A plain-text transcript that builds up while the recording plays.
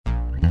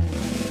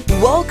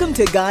Welcome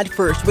to God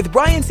First with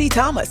Brian C.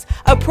 Thomas,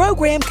 a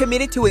program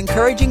committed to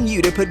encouraging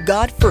you to put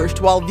God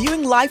first while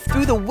viewing life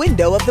through the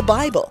window of the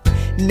Bible.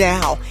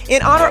 Now,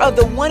 in honor of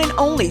the one and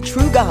only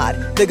true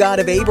God, the God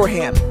of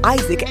Abraham,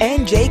 Isaac,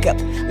 and Jacob,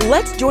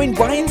 let's join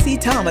Brian C.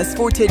 Thomas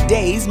for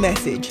today's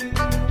message.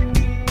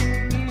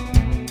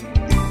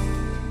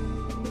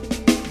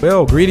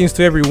 Well, greetings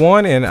to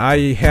everyone, and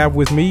I have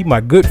with me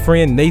my good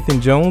friend Nathan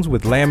Jones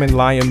with Lamb and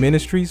Lion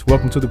Ministries.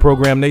 Welcome to the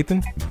program,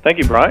 Nathan. Thank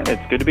you, Brian.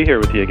 It's good to be here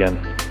with you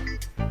again.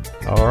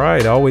 All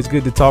right, always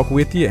good to talk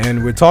with you,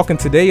 and we're talking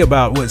today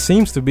about what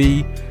seems to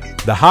be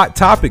the hot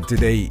topic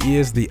today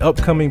is the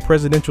upcoming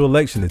presidential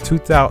election, the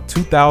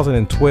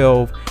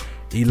 2012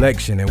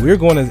 election, and we're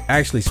going to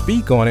actually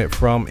speak on it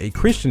from a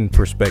Christian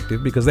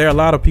perspective because there are a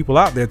lot of people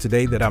out there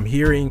today that I'm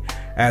hearing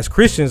as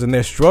Christians and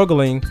they're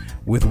struggling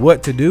with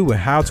what to do and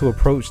how to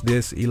approach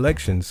this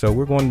election. So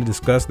we're going to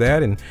discuss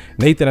that. And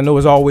Nathan, I know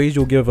as always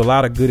you'll give a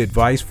lot of good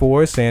advice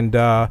for us, and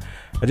I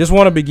just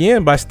want to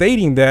begin by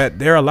stating that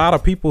there are a lot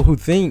of people who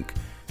think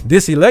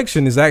this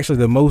election is actually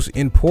the most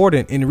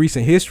important in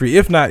recent history,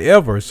 if not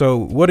ever. So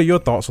what are your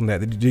thoughts on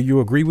that? Do you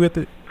agree with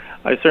it?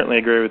 I certainly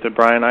agree with it,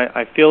 Brian.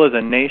 I feel as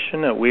a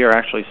nation that we are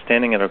actually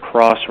standing at a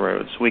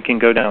crossroads. We can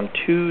go down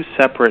two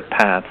separate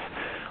paths.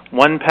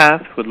 One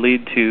path would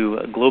lead to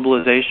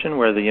globalization,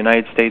 where the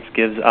United States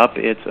gives up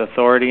its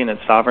authority and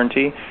its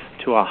sovereignty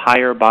to a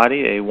higher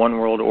body, a one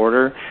world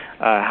order.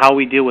 How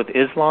we deal with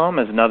Islam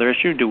is another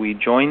issue. Do we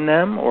join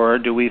them or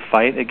do we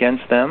fight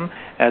against them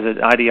as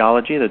an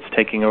ideology that's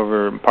taking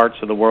over parts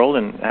of the world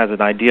and has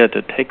an idea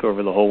to take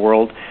over the whole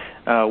world?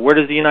 Where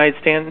does the United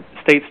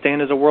States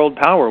stand as a world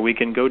power? We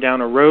can go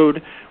down a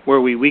road where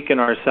we weaken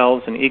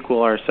ourselves and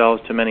equal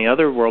ourselves to many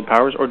other world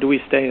powers, or do we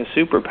stay a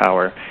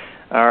superpower?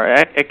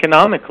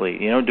 Economically,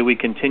 do we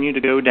continue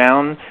to go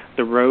down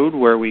the road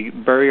where we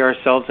bury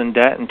ourselves in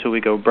debt until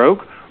we go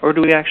broke, or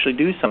do we actually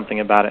do something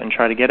about it and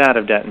try to get out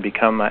of debt and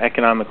become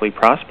economically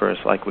prosperous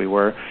like we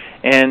were?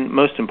 And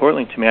most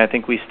importantly to me, I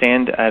think we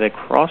stand at a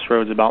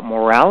crossroads about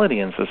morality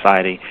in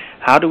society.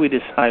 How do we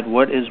decide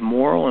what is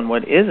moral and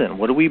what isn't?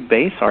 What do we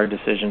base our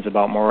decisions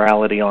about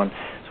morality on?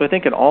 So I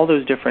think in all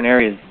those different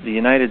areas, the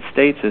United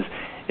States is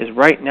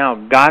right now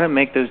got to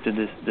make those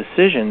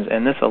decisions,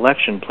 and this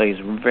election plays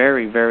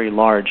very, very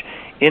large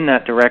in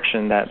that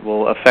direction that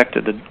will affect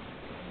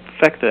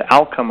the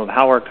outcome of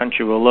how our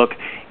country will look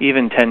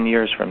even 10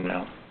 years from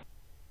now.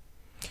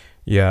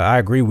 Yeah, I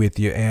agree with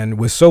you. And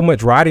with so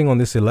much riding on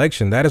this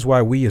election, that is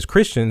why we as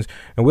Christians,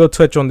 and we'll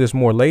touch on this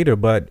more later,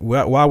 but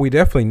while we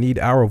definitely need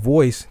our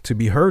voice to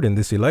be heard in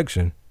this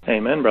election.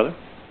 Amen, brother.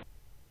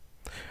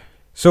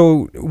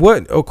 So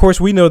of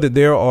course, we know that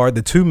there are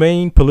the two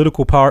main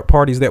political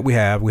parties that we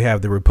have. We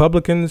have the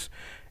Republicans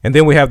and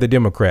then we have the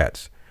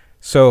Democrats.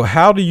 So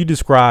how do you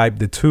describe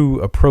the two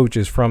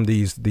approaches from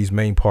these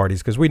main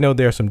parties? Because we know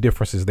there are some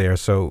differences there.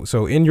 So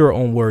in your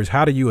own words,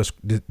 how do you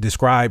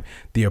describe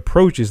the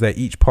approaches that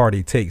each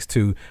party takes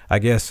to, I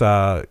guess,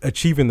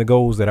 achieving the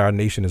goals that our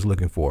nation is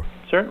looking for?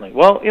 Certainly.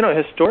 Well,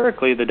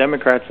 historically, the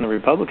Democrats and the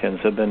Republicans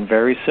have been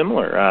very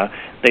similar.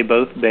 They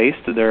both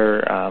based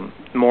their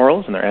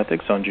morals and their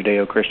ethics on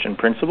Judeo-Christian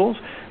principles.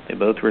 They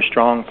both were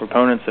strong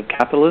proponents of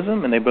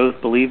capitalism, and they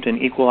both believed in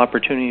equal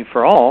opportunity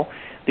for all.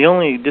 The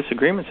only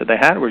disagreements that they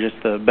had were just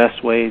the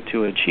best way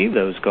to achieve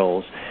those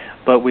goals.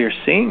 But we are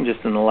seeing just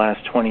in the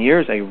last 20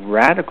 years a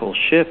radical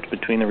shift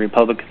between the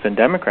Republicans and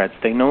Democrats.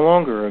 They no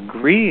longer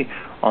agree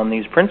on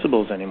these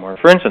principles anymore.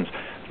 For instance,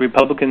 the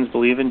Republicans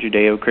believe in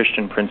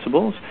Judeo-Christian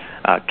principles,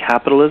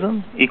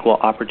 capitalism, equal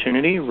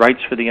opportunity,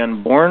 rights for the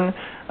unborn,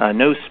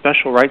 no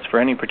special rights for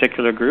any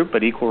particular group,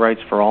 but equal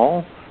rights for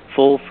all,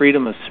 full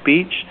freedom of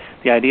speech,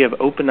 the idea of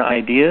open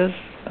ideas,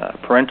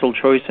 parental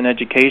choice in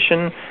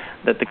education,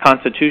 that the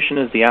Constitution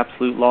is the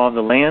absolute law of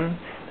the land,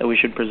 that we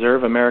should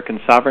preserve American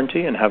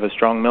sovereignty and have a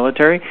strong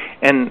military,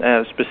 and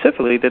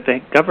specifically that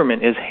the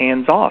government is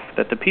hands-off,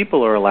 that the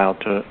people are allowed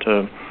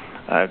to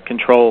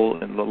control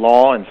the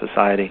law and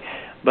society.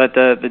 But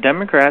the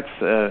Democrats,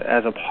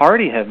 as a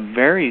party, have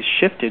very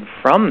shifted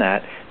from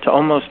that to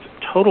almost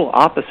total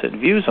opposite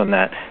views on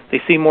that.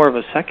 They see more of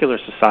a secular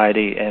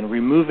society and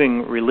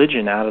removing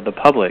religion out of the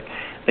public.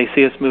 They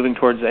see us moving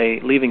towards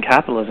leaving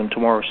capitalism to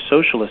more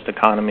socialist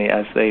economy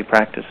as they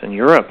practice in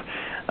Europe.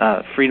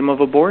 Freedom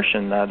of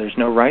abortion, there's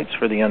no rights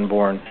for the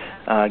unborn.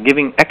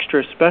 Giving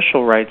extra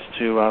special rights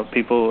to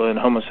people in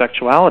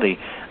homosexuality.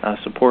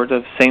 Support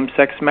of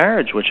same-sex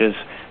marriage, which is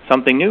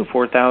something new,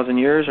 4,000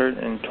 years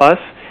and plus,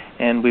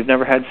 and we've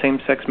never had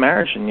same-sex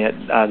marriage, and yet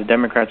the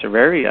Democrats are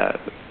very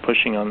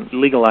pushing on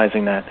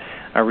legalizing that.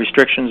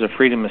 Restrictions of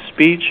freedom of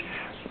speech,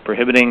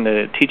 prohibiting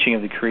the teaching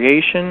of the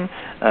creation,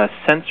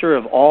 censor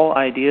of all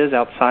ideas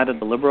outside of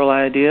the liberal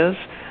ideas,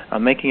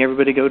 making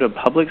everybody go to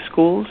public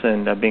schools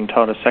and being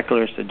taught a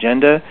secularist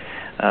agenda,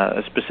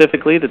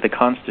 specifically that the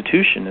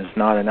Constitution is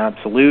not an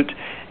absolute,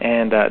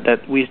 and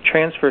that we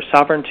transfer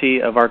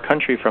sovereignty of our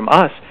country from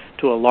us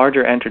to a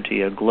larger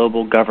entity, a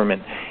global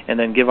government, and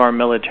then give our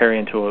military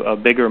into a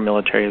bigger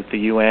military like the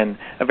UN,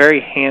 a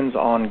very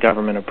hands-on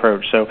government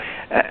approach. So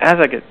as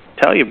I could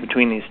tell you,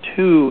 between these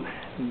two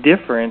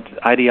different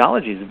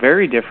ideologies,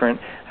 very different,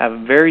 have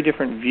a very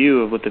different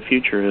view of what the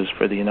future is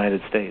for the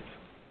United States.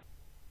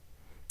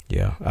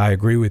 Yeah, I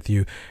agree with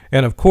you.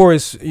 And of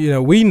course,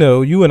 we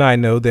know, you and I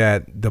know,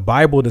 that the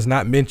Bible does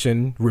not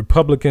mention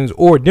Republicans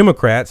or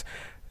Democrats.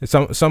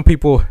 Some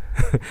people,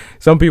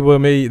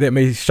 that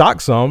may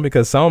shock some,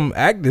 because some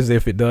act as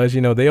if it does.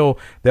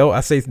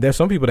 I say there's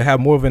some people that have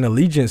more of an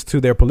allegiance to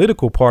their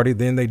political party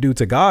than they do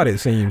to God, it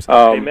seems.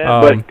 Amen.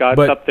 But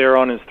God's up there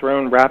on his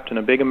throne, wrapped in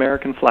a big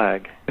American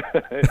flag.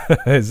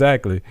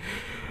 Exactly.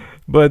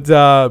 But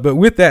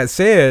with that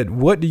said,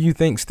 what do you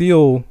think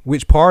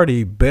which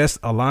party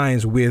best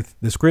aligns with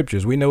the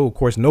scriptures? We know, of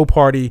course, no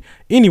party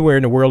anywhere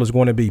in the world is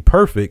going to be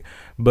perfect,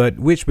 but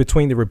which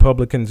between the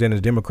Republicans and the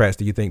Democrats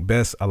do you think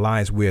best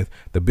aligns with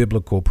the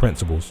biblical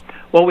principles?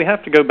 Well, we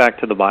have to go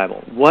back to the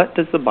Bible. What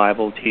does the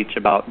Bible teach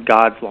about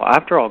God's law?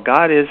 After all,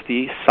 God is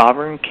the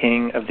sovereign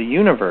king of the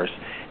universe.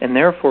 And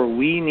therefore,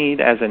 we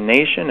need, as a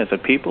nation, as a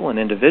people, and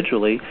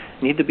individually,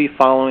 need to be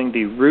following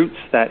the roots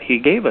that he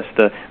gave us,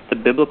 the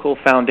biblical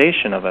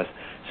foundation of us.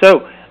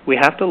 So we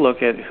have to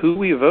look at who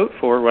we vote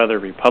for, whether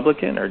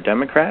Republican or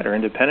Democrat or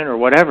independent or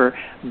whatever,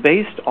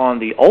 based on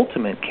the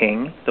ultimate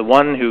king, the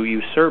one who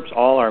usurps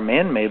all our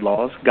man-made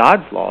laws,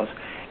 God's laws,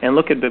 and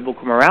look at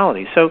biblical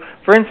morality. So,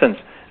 for instance,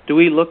 do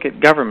we look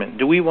at government?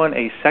 Do we want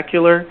a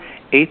secular,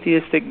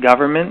 atheistic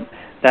government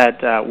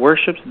that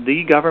worships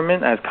the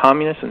government as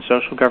communist and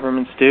social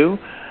governments do?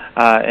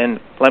 And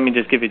let me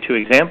just give you two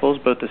examples.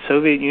 Both the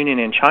Soviet Union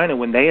and China,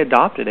 when they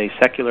adopted a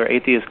secular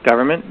atheist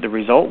government, the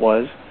result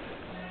was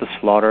the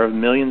slaughter of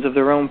millions of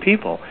their own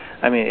people.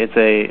 I mean, it's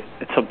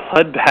a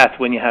bloodbath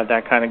when you have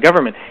that kind of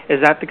government. Is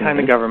that the kind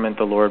of government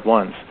the Lord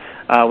wants?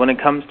 When it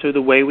comes to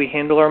the way we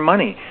handle our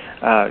money,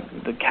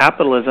 the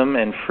capitalism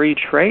and free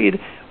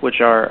trade,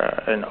 which are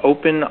an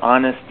open,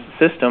 honest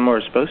system, or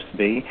is supposed to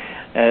be,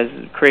 has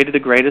created the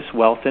greatest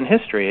wealth in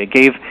history. It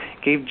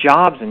gave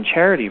jobs and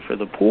charity for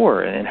the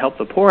poor and helped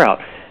the poor out.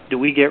 Do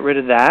we get rid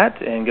of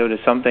that and go to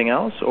something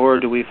else, or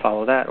do we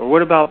follow that? Or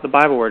what about the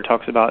Bible where it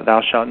talks about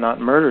thou shalt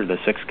not murder, the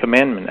sixth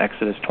commandment,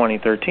 Exodus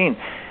 20:13?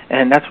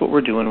 And that's what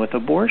we're doing with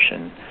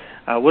abortion.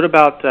 What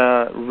about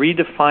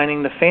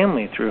redefining the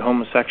family through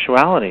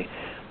homosexuality?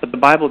 But the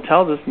Bible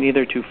tells us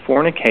neither to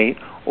fornicate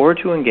or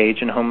to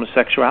engage in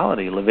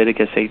homosexuality.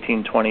 Leviticus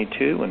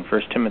 18:22 and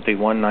 1 Timothy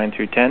 1:9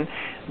 through 10.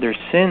 They're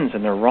sins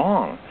and they're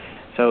wrong.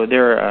 So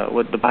they're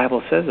what the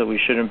Bible says that we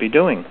shouldn't be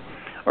doing.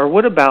 Or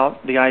what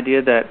about the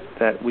idea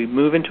that we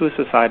move into a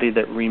society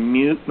that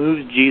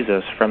removes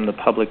Jesus from the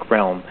public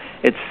realm?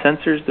 It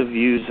censors the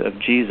views of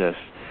Jesus.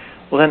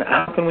 Well, then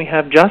how can we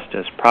have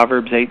justice?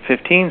 Proverbs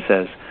 8:15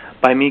 says,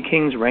 "By me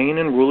kings reign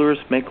and rulers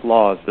make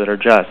laws that are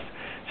just."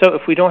 So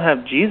if we don't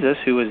have Jesus,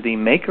 who is the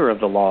maker of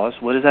the laws,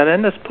 what does that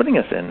end up putting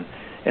us in?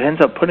 It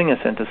ends up putting us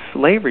into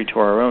slavery to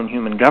our own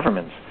human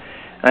governments.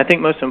 And I think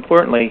most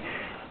importantly,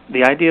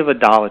 the idea of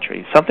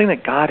idolatry, something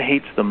that God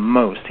hates the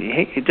most.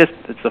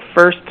 It's the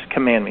first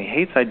commandment. He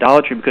hates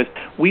idolatry because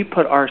we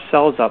put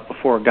ourselves up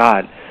before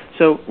God.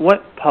 So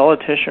what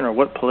politician or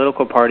what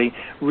political party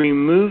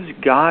removes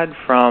God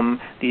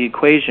from the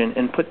equation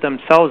and put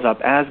themselves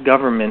up as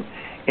government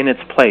in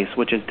its place,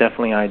 which is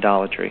definitely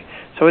idolatry.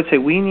 So I'd say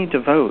we need to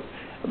vote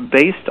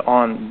based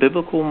on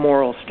biblical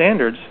moral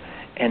standards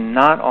and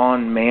not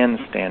on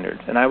man's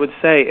standards. And I would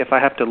say if I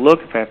have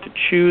to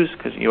choose,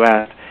 because you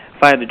asked,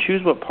 if I had to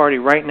choose what party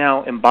right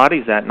now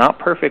embodies that, not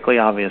perfectly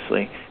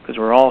obviously, because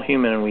we're all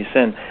human and we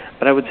sin,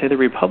 but I would say the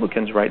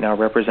Republicans right now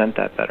represent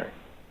that better.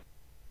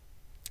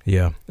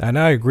 Yeah, and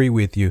I agree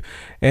with you.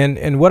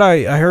 And what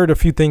I heard a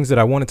few things that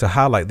I wanted to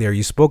highlight there.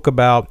 You spoke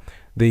about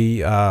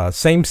the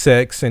same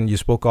sex, and you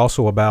spoke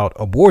also about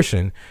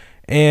abortion.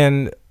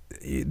 And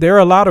there are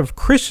a lot of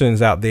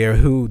Christians out there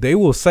who they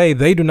will say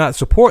they do not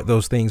support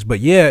those things, but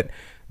yet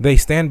they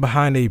stand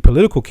behind a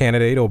political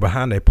candidate or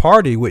behind a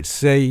party which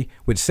says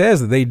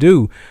that they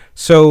do.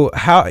 So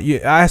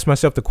I ask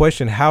myself the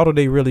question, how do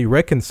they really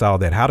reconcile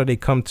that? How do they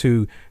come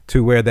to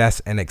where that's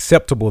an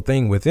acceptable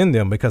thing within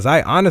them? Because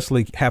I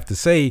honestly have to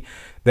say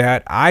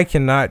that I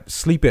cannot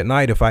sleep at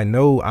night if I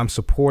know I'm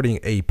supporting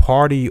a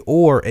party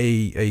or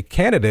a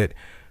candidate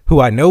who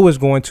I know is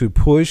going to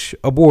push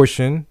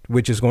abortion,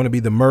 which is going to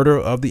be the murder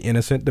of the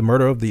innocent, the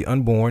murder of the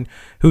unborn,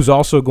 who's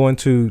also going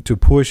to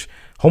push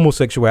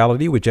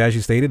homosexuality, which, as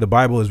you stated, the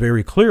Bible is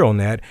very clear on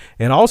that.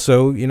 And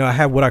also, I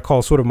have what I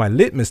call sort of my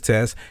litmus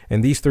test,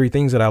 and these three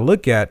things that I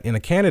look at in a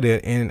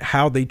candidate and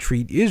how they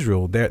treat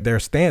Israel, their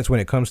stance when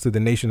it comes to the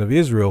nation of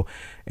Israel.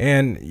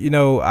 And,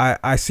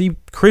 I see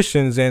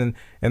Christians and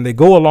they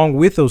go along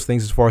with those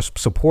things as far as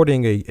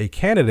supporting a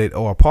candidate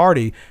or a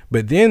party,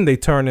 but then they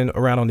turn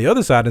around on the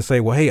other side and say,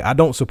 well, hey, I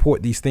don't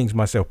support these things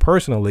myself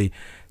personally.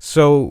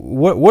 So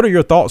what are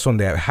your thoughts on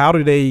that? How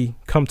do they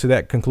come to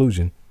that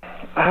conclusion?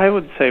 I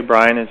would say,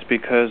 Brian, it's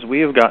because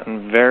we have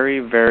gotten very,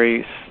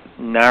 very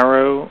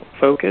narrow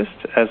focused,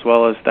 as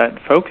well as that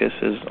focus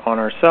is on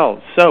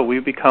ourselves. So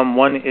we've become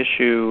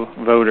one-issue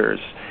voters.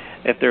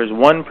 If there's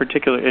one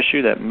particular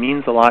issue that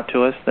means a lot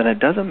to us, then it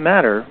doesn't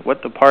matter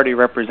what the party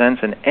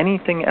represents, and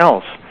anything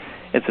else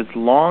It's as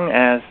long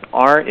as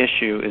our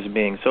issue is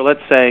being. So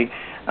let's say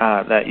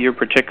that you're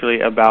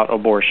particularly about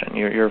abortion.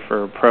 You're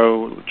for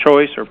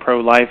pro-choice or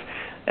pro-life,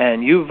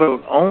 and you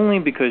vote only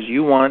because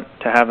you want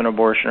to have an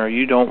abortion or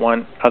you don't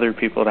want other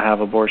people to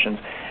have abortions.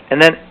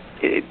 And then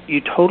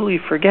you totally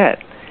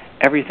forget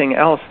everything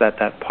else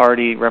that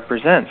party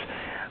represents.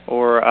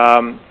 Or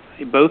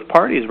both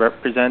parties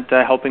represent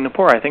helping the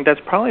poor. I think that's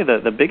probably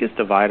the biggest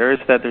divider, is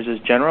that there's this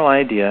general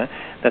idea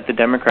that the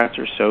Democrats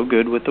are so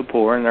good with the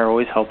poor and they're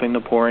always helping the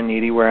poor and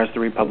needy, whereas the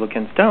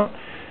Republicans don't.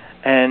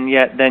 And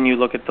yet then you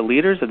look at the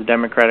leaders of the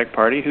Democratic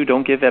Party who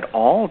don't give at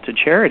all to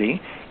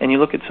charity, and you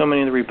look at so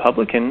many of the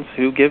Republicans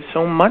who give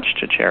so much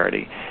to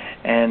charity.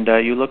 And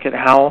you look at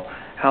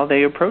how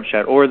they approach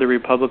that. Or the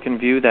Republican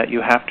view that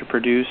you have to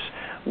produce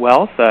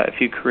wealth. If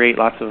you create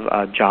lots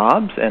of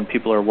jobs and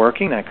people are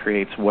working, that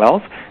creates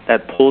wealth,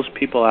 that pulls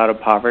people out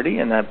of poverty,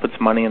 and that puts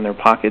money in their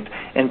pockets,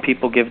 and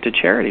people give to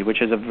charity,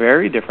 which is a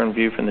very different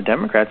view from the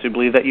Democrats, who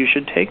believe that you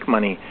should take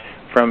money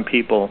from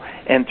people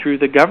and through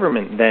the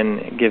government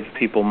then give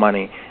people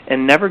money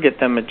and never get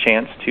them a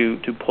chance to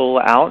pull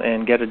out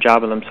and get a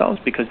job of themselves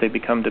because they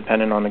become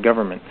dependent on the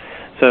government.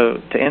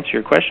 So to answer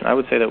your question, I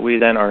would say that we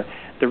then are,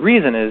 the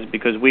reason is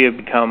because we have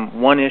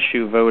become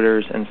one-issue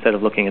voters instead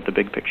of looking at the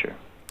big picture.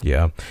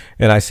 Yeah,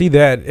 and I see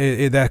that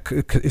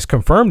that is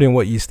confirmed in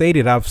what you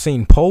stated. I've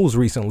seen polls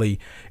recently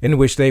in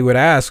which they would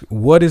ask,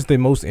 what is the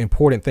most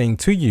important thing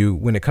to you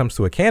when it comes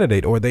to a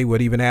candidate? Or they would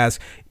even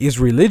ask, is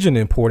religion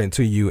important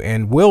to you?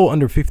 And well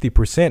under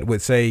 50%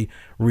 would say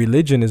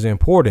religion is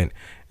important.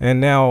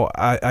 And now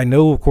I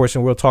know, of course,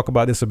 and we'll talk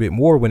about this a bit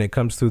more when it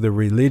comes to the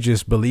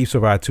religious beliefs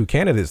of our two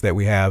candidates that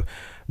we have.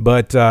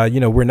 But,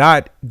 we're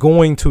not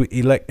going to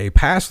elect a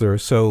pastor,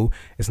 so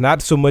it's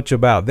not so much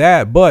about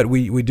that. But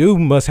we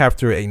must have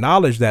to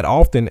acknowledge that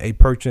often a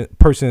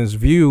person's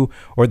view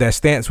or that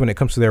stance when it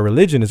comes to their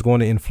religion is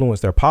going to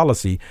influence their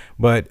policy.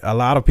 But a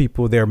lot of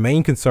people, their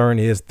main concern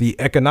is the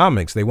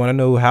economics. They want to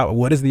know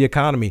what is the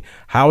economy?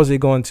 How is it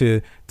going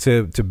to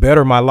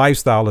better my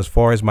lifestyle as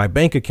far as my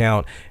bank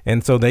account?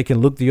 And so they can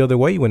look the other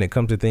way when it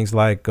comes to things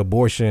like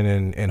abortion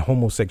and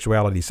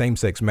homosexuality,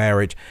 same-sex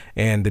marriage,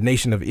 and the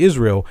nation of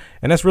Israel.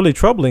 And that's really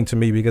troubling to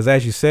me because,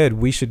 as you said,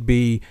 we should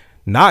be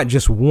not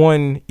just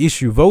one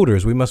issue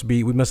voters. We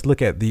must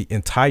look at the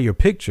entire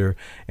picture.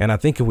 And I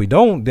think if we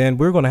don't, then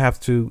we're going to have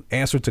to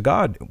answer to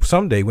God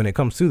someday when it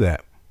comes to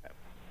that.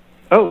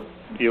 Oh,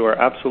 you are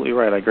absolutely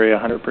right. I agree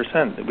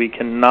 100%. We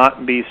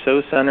cannot be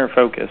so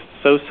center-focused,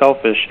 so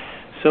selfish,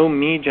 so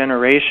me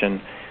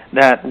generation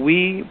that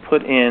we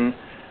put in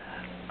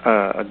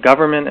a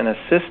government and a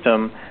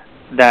system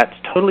that's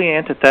totally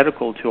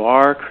antithetical to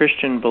our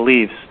Christian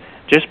beliefs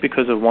just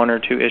because of one or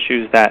two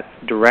issues that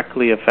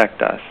directly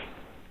affect us.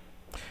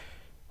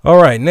 All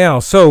right. Now,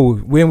 so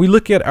when we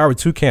look at our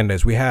two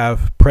candidates, we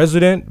have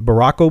President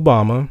Barack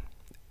Obama,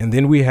 and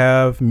then we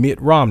have Mitt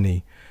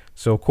Romney.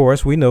 So, of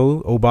course, we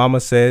know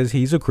Obama says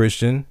he's a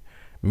Christian.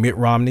 Mitt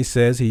Romney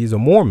says he's a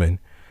Mormon.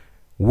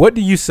 What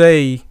do you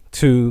say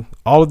to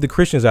all of the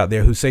Christians out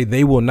there who say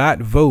they will not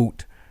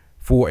vote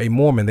for a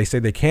Mormon? They say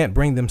they can't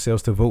bring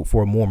themselves to vote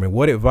for a Mormon.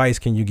 What advice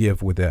can you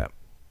give with that?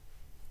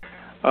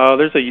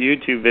 There's a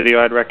YouTube video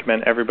I'd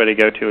recommend everybody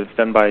go to. It's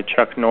done by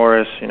Chuck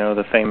Norris,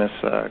 the famous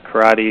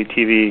karate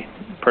TV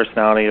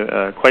personality,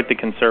 quite the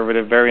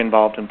conservative, very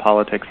involved in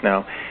politics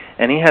now.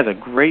 And he has a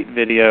great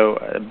video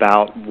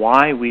about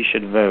why we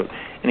should vote.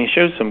 And he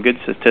shows some good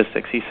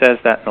statistics. He says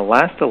that in the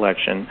last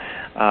election,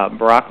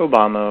 Barack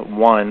Obama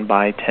won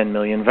by 10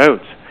 million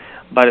votes.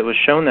 But it was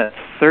shown that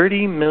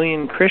 30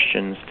 million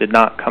Christians did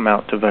not come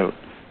out to vote.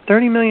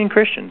 30 million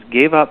Christians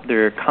gave up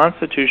their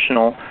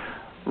constitutional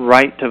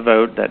right to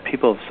vote that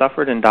people have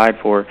suffered and died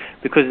for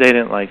because they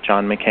didn't like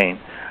John McCain.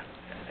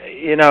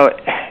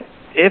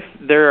 If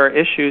there are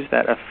issues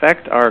that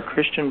affect our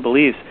Christian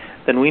beliefs,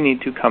 then we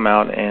need to come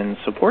out and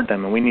support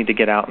them, and we need to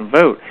get out and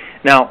vote.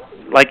 Now,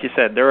 like you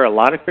said, there are a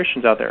lot of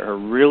Christians out there who are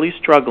really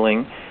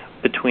struggling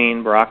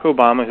between Barack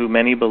Obama, who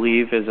many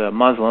believe is a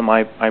Muslim.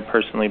 I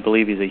personally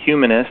believe he's a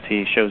humanist.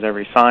 He shows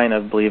every sign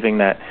of believing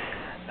that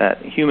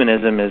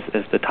humanism is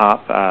the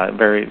top,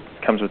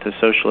 comes with a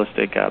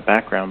socialistic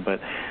background. But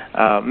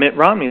Mitt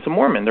Romney is a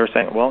Mormon. They're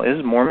saying, well,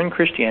 is Mormon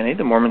Christianity?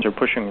 The Mormons are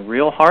pushing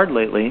real hard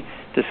lately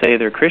to say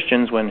they're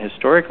Christians when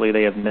historically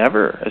they have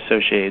never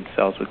associated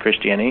themselves with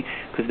Christianity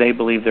because they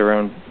believe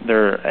they're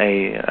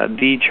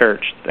the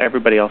church.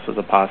 Everybody else is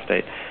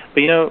apostate.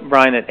 But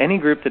Brian, that any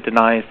group that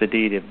denies the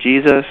deity of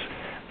Jesus,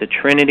 the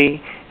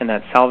Trinity, and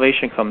that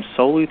salvation comes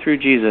solely through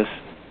Jesus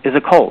is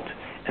a cult.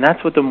 And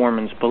that's what the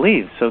Mormons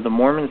believe. So the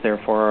Mormons,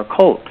 therefore, are a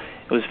cult.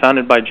 It was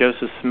founded by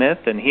Joseph Smith,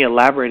 and he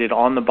elaborated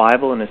on the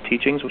Bible in his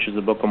teachings, which is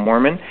the Book of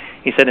Mormon.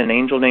 He said an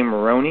angel named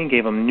Moroni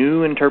gave him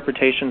new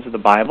interpretations of the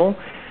Bible.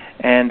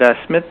 And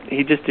Smith,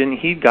 he just didn't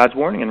heed God's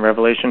warning in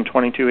Revelation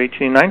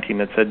 22:18-19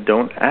 that said,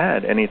 don't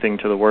add anything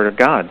to the Word of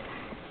God.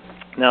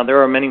 Now,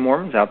 there are many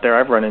Mormons out there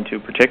I've run into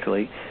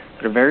particularly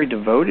that are very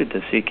devoted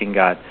to seeking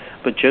God.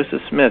 But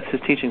Joseph Smith, his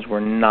teachings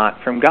were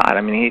not from God. I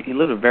mean, he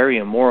lived a very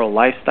immoral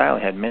lifestyle.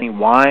 He had many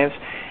wives.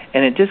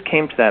 And it just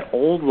came to that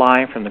old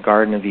lie from the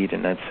Garden of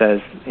Eden that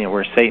says,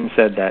 where Satan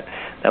said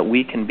that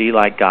we can be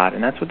like God.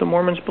 And that's what the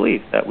Mormons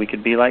believe, that we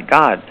could be like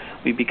God.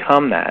 We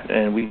become that,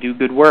 and we do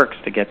good works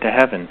to get to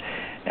heaven.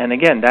 And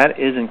again, that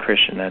isn't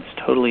Christian. That's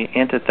totally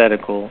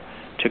antithetical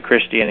to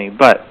Christianity.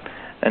 But,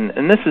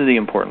 and this is the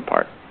important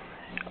part,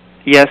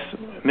 yes,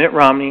 Mitt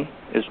Romney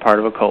is part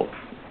of a cult.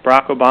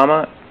 Barack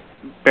Obama,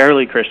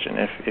 barely Christian,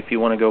 if you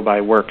want to go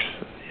by works.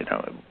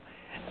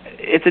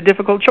 It's a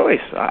difficult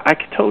choice. I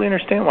can totally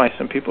understand why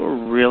some people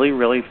are really,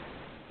 really,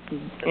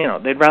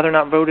 they'd rather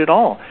not vote at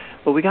all.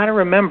 But we got to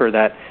remember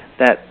that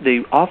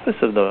the office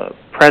of the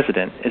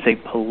president is a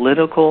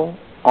political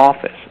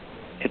office.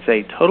 It's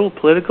a total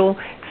political,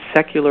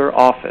 secular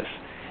office.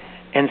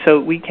 And so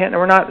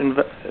we're not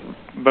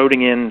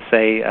voting in,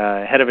 say,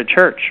 head of a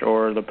church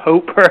or the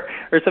Pope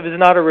or something. It's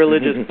not a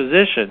religious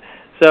position.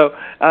 So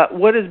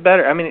what is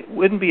better? I mean, it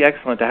wouldn't be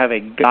excellent to have a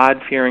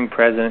God-fearing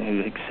president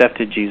who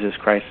accepted Jesus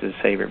Christ as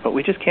Savior, but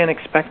we just can't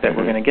expect that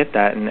we're going to get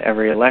that in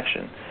every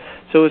election.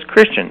 So as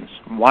Christians,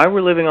 while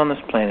we're living on this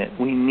planet,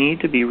 we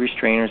need to be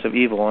restrainers of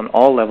evil on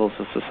all levels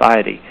of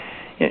society.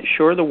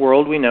 Sure, the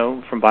world we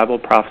know from Bible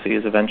prophecy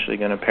is eventually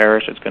going to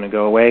perish. It's going to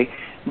go away.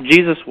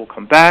 Jesus will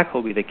come back.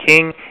 He'll be the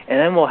king, and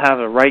then we'll have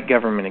a right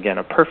government again,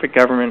 a perfect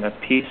government of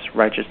peace,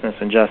 righteousness,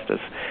 and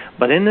justice.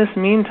 But in this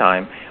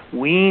meantime,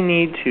 we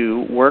need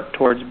to work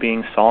towards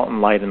being salt and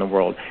light in the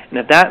world. And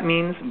if that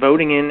means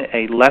voting in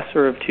a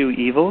lesser of two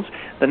evils,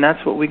 then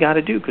that's what we got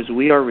to do, because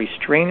we are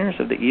restrainers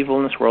of the evil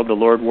in this world. The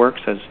Lord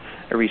works as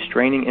a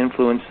restraining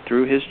influence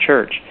through His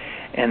church,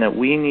 and that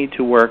we need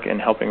to work in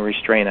helping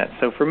restrain it.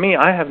 So for me,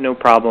 I have no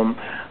problem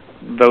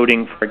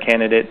voting for a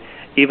candidate,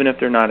 even if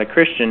they're not a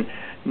Christian,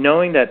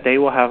 knowing that they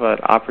will have an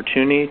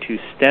opportunity to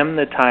stem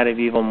the tide of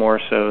evil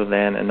more so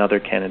than another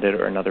candidate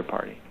or another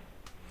party.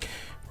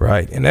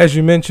 Right. And as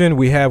you mentioned,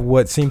 we have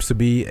what seems to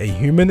be a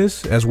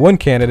humanist as one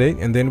candidate,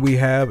 and then we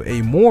have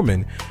a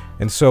Mormon.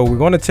 And so we're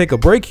going to take a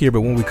break here, but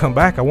when we come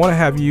back, I want to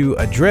have you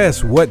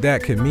address what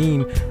that could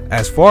mean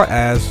as far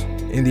as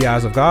in the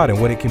eyes of God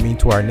and what it can mean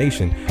to our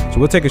nation. So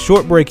we'll take a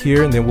short break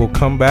here, and then we'll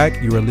come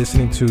back. You are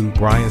listening to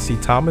Brian C.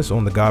 Thomas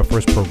on the God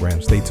First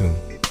program. Stay tuned.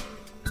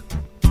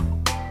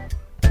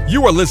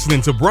 You are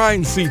listening to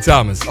Brian C.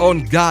 Thomas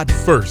on God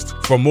First.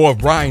 For more of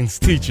Brian's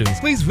teachings,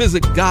 please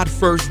visit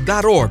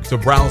godfirst.org to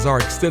browse our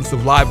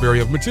extensive library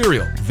of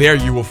material. There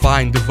you will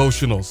find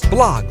devotionals,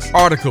 blogs,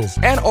 articles,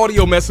 and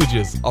audio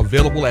messages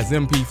available as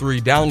MP3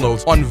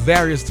 downloads on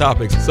various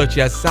topics such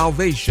as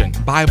salvation,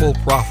 Bible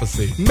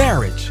prophecy,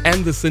 marriage,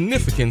 and the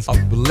significance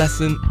of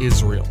blessing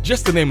Israel,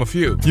 just to name a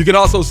few. You can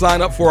also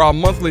sign up for our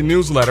monthly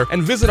newsletter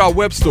and visit our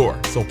web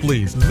store. So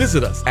please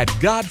visit us at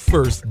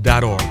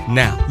godfirst.org.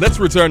 Now, let's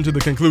return to the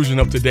conclusion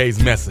of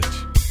today's message.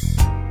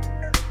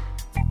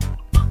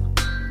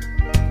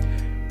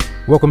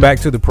 Welcome back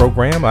to the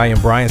program. I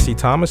am Brian C.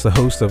 Thomas, the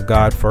host of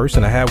God First,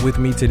 and I have with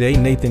me today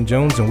Nathan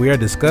Jones, and we are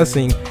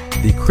discussing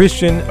the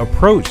Christian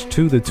approach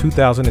to the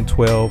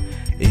 2012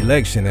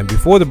 election. And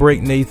before the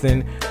break,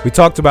 Nathan, we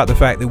talked about the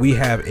fact that we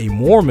have a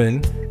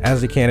Mormon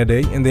as a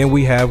candidate, and then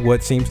we have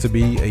what seems to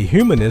be a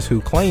humanist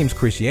who claims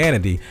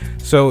Christianity.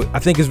 So I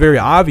think it's very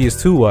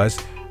obvious to us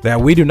that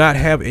we do not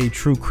have a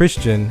true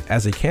Christian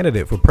as a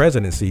candidate for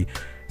presidency.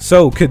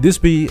 So could this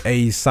be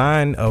a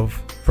sign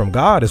from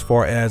God as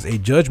far as a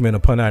judgment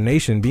upon our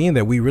nation, being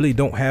that we really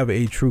don't have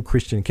a true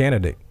Christian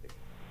candidate?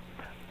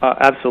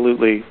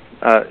 Absolutely.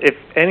 If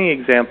any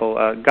example,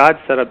 God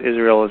set up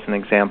Israel as an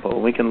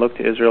example. We can look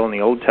to Israel in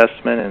the Old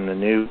Testament and the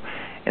New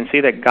and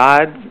see that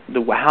God,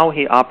 how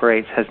He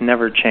operates, has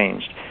never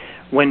changed.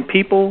 When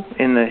people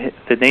in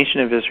the nation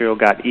of Israel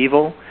got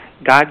evil,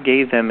 God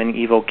gave them an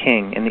evil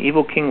king, and the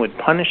evil king would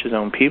punish his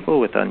own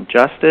people with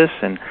injustice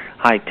and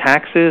high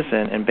taxes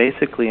and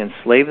basically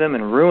enslave them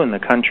and ruin the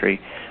country.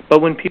 But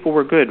when people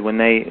were good, when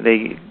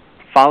they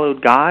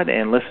followed God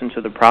and listened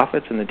to the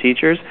prophets and the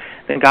teachers,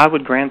 then God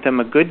would grant them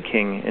a good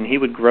king, and He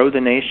would grow the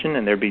nation,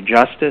 and there'd be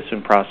justice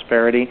and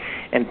prosperity.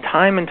 And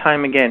time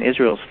again,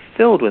 Israel's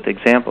filled with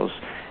examples.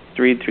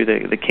 Read through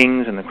the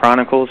Kings and the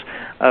Chronicles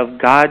of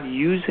God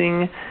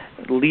using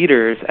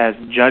leaders as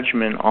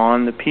judgment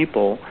on the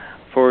people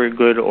for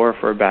good or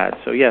for bad.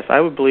 So yes, I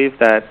would believe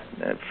that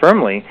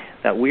firmly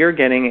that we are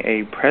getting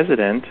a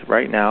president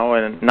right now,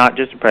 and not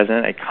just a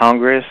president, a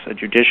Congress, a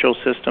judicial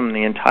system,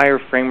 the entire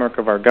framework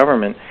of our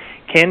government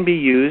can be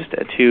used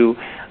to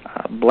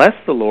bless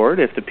the Lord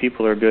if the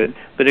people are good,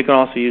 but it can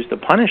also use to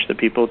punish the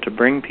people, to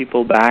bring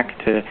people back,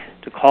 to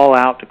call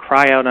out, to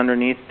cry out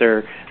underneath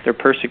their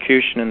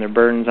persecution and their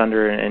burdens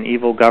under an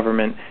evil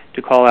government,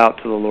 to call out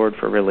to the Lord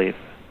for relief.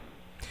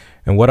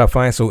 And what I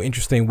find so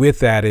interesting with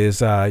that is,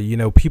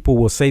 people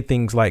will say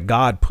things like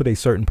God put a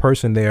certain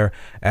person there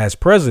as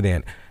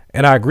president.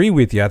 And I agree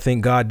with you. I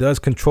think God does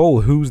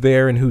control who's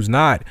there and who's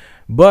not.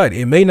 But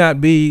it may not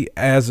be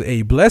as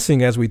a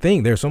blessing as we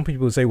think. There are some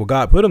people who say, well,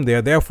 God put him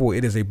there, therefore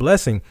it is a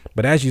blessing.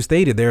 But as you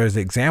stated, there is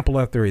example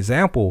after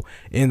example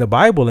in the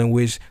Bible in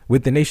which,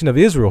 with the nation of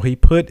Israel, He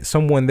put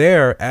someone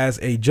there as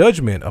a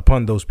judgment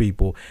upon those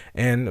people.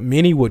 And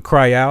many would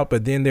cry out,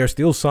 but then there's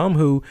still some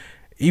who,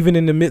 even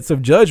in the midst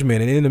of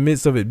judgment and in the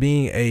midst of it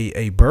being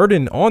a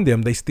burden on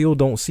them, they still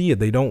don't see it.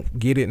 They don't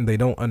get it and they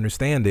don't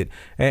understand it.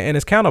 And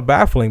it's kind of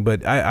baffling.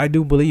 But I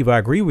do believe, I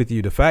agree with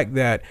you, the fact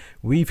that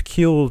we've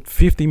killed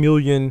 50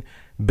 million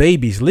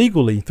babies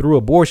legally through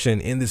abortion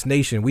in this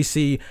nation. We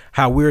see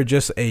how we're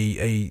just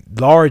a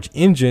large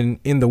engine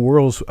in the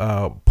world's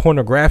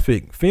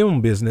pornographic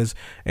film business,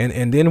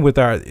 and then with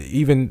our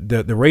even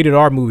the rated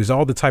R movies,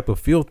 all the type of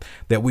filth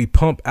that we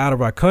pump out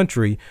of our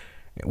country.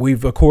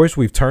 We've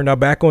turned our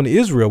back on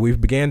Israel.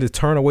 We've began to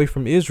turn away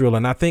from Israel.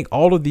 And I think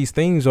all of these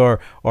things are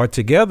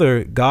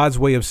together God's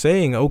way of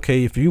saying,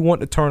 okay, if you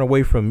want to turn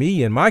away from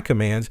me and my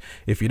commands,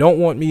 if you don't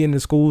want me in the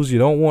schools, you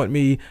don't want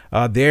me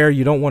there,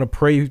 you don't want to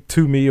pray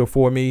to me or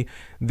for me,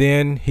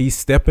 then he's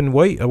stepping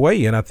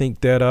away. And I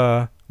think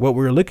that what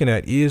we're looking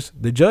at is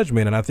the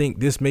judgment. And I think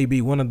this may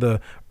be one of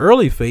the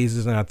early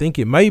phases. And I think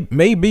it may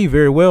be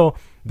very well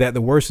that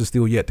the worst is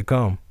still yet to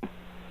come.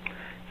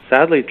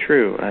 Sadly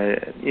true.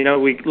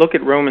 We look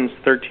at Romans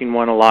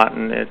 13:1 a lot,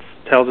 and it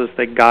tells us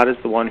that God is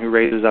the one who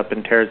raises up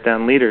and tears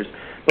down leaders.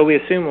 But we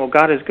assume, well,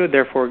 God is good,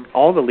 therefore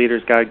all the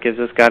leaders God gives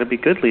us got to be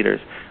good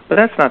leaders. But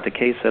that's not the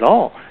case at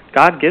all.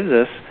 God gives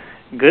us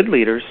good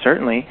leaders,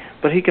 certainly,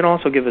 but he can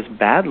also give us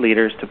bad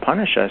leaders to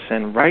punish us.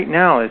 And right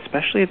now,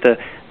 especially at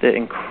the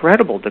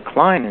incredible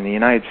decline in the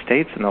United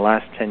States in the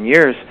last 10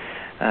 years,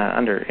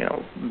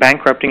 under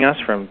bankrupting us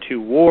from 2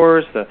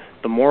 wars,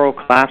 the moral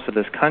collapse of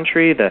this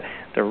country, the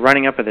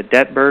running up of the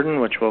debt burden,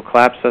 which will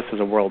collapse us as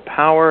a world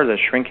power, the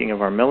shrinking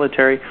of our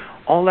military,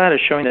 all that is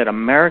showing that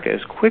America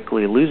is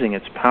quickly losing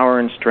its power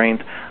and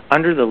strength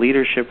under the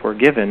leadership we're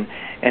given,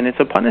 and it's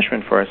a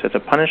punishment for us. It's a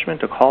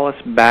punishment to call us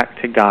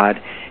back to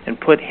God and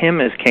put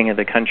him as king of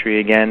the country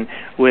again,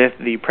 with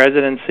the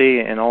presidency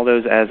and all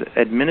those as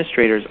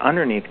administrators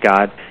underneath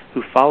God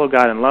who follow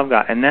God and love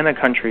God, and then a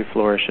country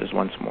flourishes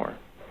once more.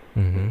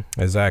 Mm-hmm.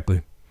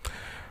 Exactly.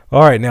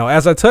 All right. Now,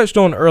 as I touched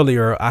on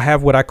earlier, I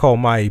have what I call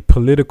my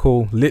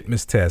political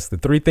litmus test. The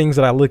 3 things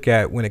that I look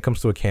at when it comes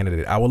to a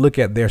candidate. I will look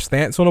at their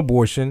stance on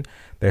abortion,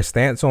 their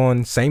stance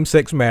on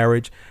same-sex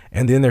marriage,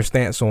 and then their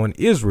stance on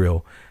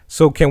Israel.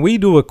 So can we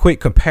do a quick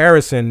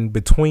comparison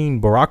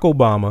between Barack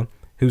Obama,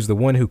 who's the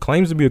one who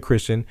claims to be a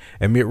Christian,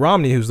 and Mitt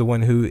Romney, who's the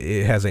one who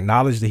has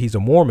acknowledged that he's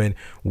a Mormon?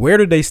 Where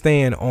do they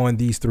stand on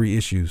these 3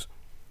 issues?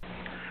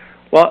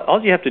 Well,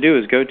 all you have to do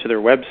is go to their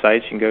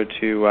websites. You can go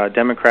to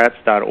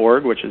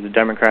Democrats.org, which is the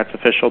Democrats'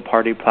 official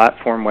party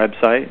platform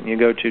website. You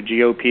go to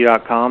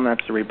GOP.com,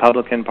 that's the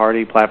Republican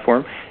Party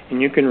platform,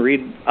 and you can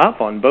read up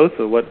on both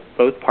of what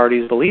both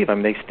parties believe. I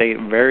mean, they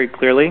state very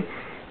clearly.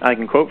 I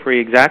can quote for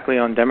you exactly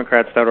on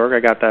Democrats.org. I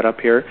got that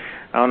up here.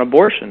 On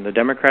abortion, the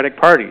Democratic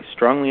Party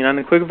strongly and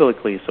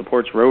unequivocally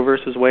supports Roe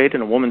v. Wade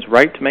and a woman's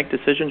right to make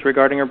decisions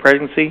regarding her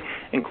pregnancy,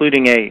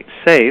 including a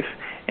safe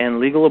and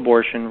legal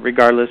abortion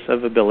regardless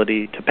of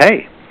ability to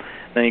pay.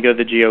 Then you go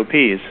to the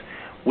GOPs.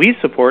 We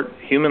support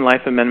Human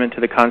Life Amendment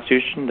to the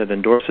Constitution that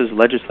endorses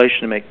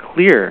legislation to make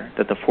clear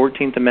that the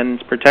 14th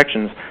Amendment's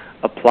protections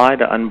apply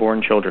to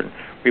unborn children.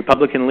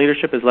 Republican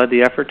leadership has led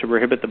the effort to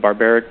prohibit the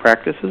barbaric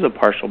practices of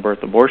partial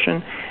birth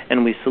abortion,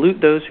 and we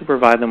salute those who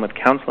provide them with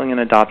counseling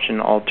and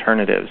adoption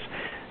alternatives.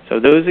 So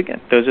those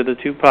are the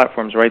 2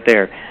 platforms right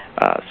there.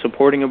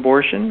 Supporting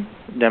abortion,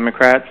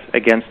 Democrats;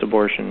 against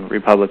abortion,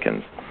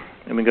 Republicans.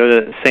 And we go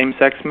to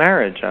same-sex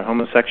marriage,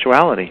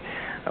 homosexuality,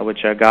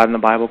 which God in the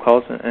Bible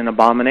calls an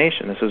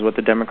abomination. This is what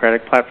the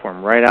Democratic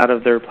platform, right out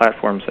of their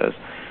platform, says.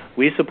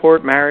 We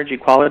support marriage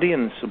equality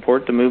and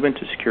support the movement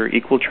to secure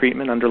equal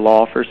treatment under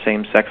law for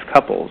same-sex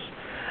couples.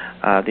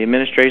 The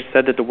administration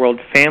said that the word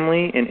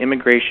family in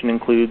immigration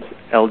includes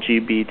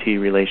LGBT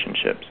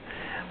relationships.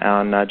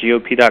 On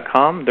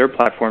GOP.com, their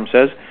platform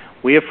says,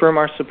 we affirm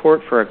our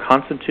support for a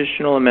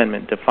constitutional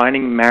amendment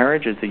defining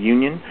marriage as the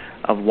union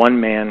of one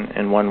man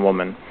and one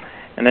woman.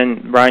 And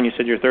then, Brian, you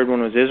said your third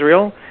one was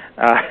Israel.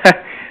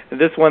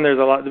 This one there's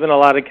been a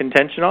lot of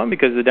contention on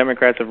because the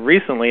Democrats have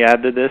recently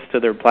added this to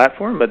their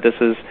platform, but this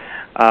is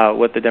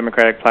what the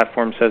Democratic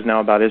platform says now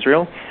about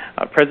Israel.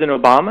 President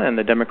Obama and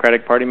the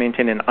Democratic Party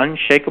maintain an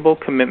unshakable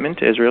commitment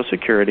to Israel's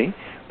security.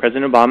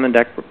 President Obama and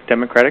the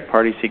Democratic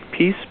Party seek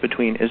peace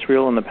between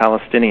Israel and the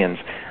Palestinians,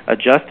 a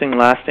just and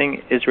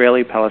lasting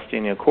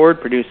Israeli-Palestinian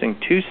accord producing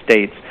 2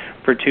 states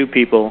for 2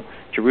 people.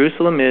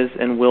 Jerusalem is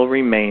and will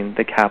remain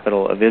the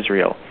capital of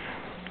Israel.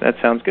 That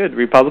sounds good.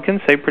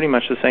 Republicans say pretty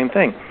much the same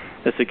thing.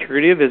 The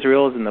security of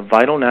Israel is in the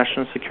vital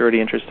national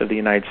security interest of the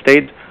United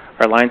States.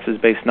 Our alliance is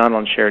based not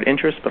on shared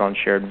interests, but on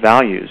shared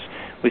values.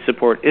 We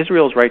support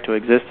Israel's right to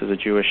exist as a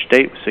Jewish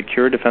state with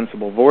secure,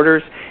 defensible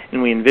borders,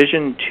 and we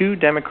envision 2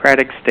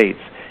 democratic states,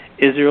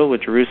 Israel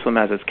with Jerusalem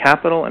as its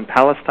capital, and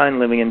Palestine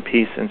living in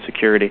peace and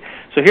security.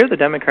 So here the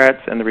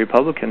Democrats and the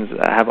Republicans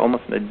have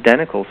almost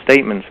identical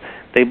statements.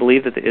 They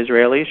believe that the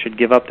Israelis should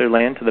give up their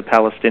land to the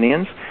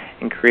Palestinians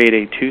and create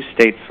a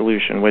 2-state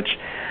solution, which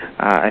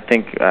I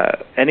think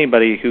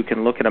anybody who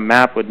can look at a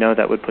map would know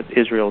that would put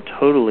Israel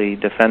totally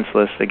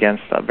defenseless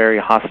against very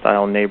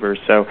hostile neighbors.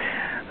 So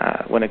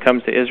when it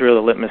comes to Israel,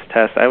 the litmus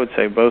test, I would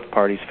say both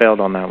parties failed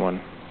on that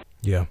one.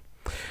 Yeah.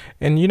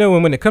 And,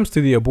 when it comes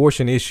to the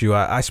abortion issue,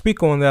 I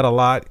speak on that a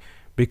lot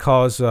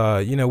because,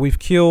 we've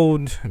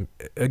killed,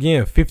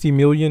 again, 50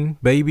 million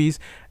babies.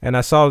 And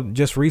I saw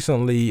just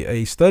recently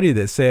a study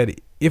that said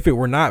if it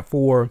were not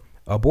for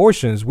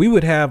abortions, we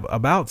would have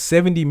about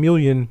 70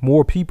 million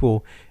more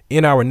people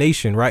in our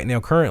nation right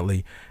now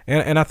currently.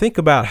 And I think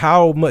about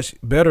how much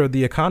better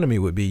the economy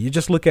would be. You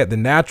just look at the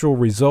natural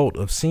result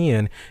of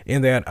sin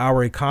in that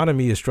our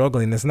economy is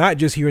struggling. It's not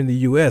just here in the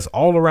U.S.,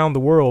 all around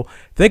the world.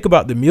 Think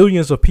about the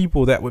millions of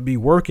people that would be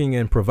working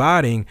and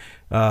providing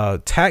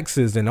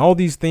taxes and all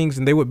these things,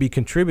 and they would be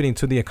contributing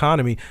to the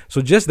economy.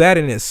 So just that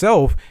in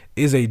itself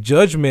is a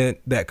judgment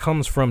that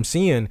comes from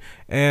sin.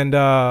 And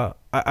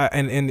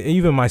and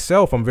even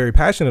myself, I'm very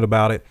passionate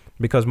about it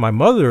because my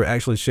mother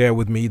actually shared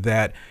with me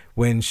that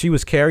when she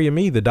was carrying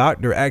me, the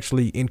doctor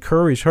actually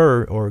encouraged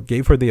her or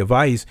gave her the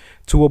advice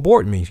to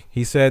abort me.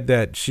 He said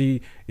that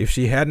if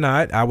she had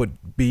not, I would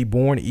be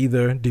born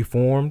either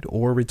deformed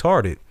or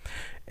retarded.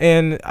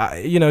 And,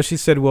 she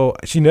said, well,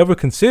 she never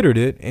considered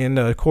it. And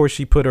of course,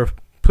 she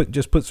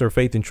puts her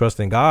faith and trust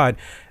in God.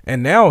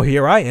 And now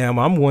here I am.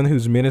 I'm one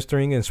who's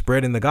ministering and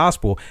spreading the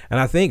gospel. And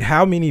I think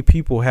how many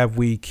people have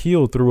we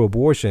killed through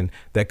abortion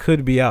that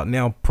could be out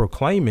now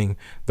proclaiming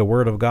the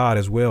word of God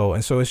as well?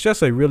 And so it's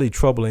just a really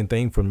troubling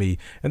thing for me.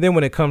 And then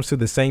when it comes to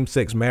the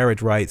same-sex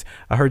marriage rights,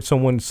 I heard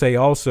someone say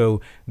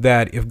also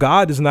that if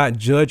God does not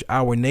judge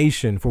our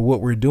nation for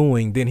what we're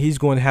doing, then he's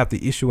going to have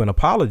to issue an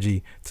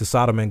apology to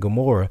Sodom and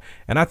Gomorrah.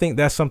 And I think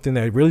that's something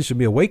that really should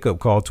be a wake-up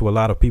call to a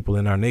lot of people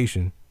in our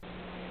nation.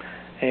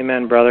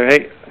 Amen, brother.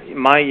 Hey,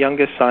 my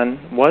youngest son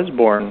was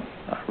born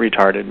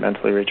retarded,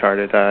 mentally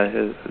retarded.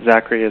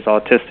 Zachary is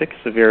autistic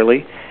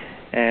severely,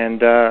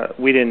 and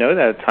we didn't know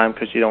that at the time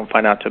because you don't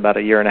find out till about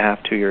a year and a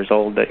half, 2 years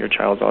old that your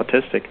child's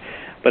autistic.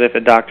 But if a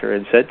doctor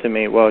had said to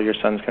me, well, your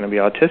son's going to be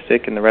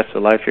autistic and the rest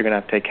of life you're going to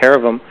have to take care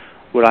of him,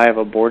 would I have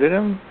aborted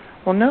him?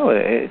 Well, no,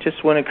 it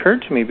just wouldn't occur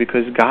to me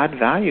because God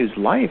values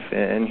life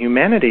and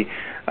humanity.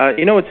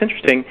 It's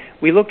interesting.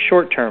 We look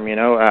short-term,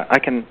 I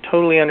can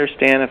totally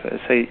understand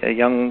if, say, a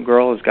young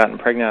girl has gotten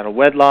pregnant out of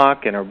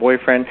wedlock and her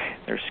boyfriend,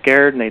 they're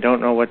scared and they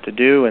don't know what to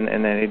do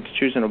and they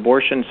choose an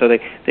abortion, so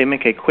they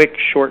make a quick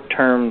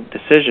short-term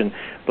decision.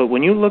 But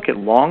when you look at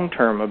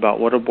long-term about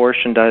what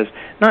abortion does,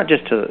 not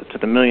just to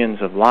the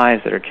millions of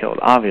lives that are killed,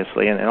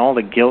 obviously, and all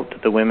the guilt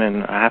that the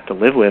women have to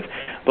live with,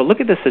 but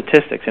look at the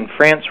statistics. In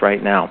France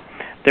right now,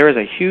 there is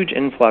a huge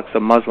influx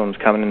of Muslims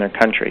coming in their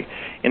country.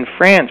 In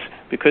France,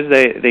 because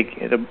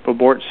they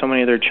abort so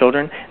many of their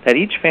children, that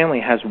each family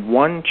has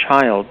one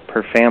child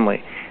per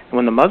family. And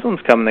when the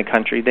Muslims come in the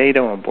country, they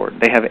don't abort.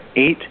 They have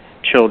 8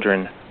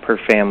 children per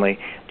family.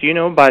 Do you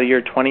know by the year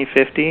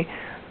 2050,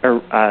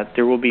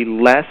 there will be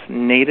less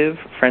native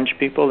French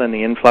people than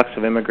the influx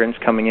of immigrants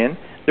coming in?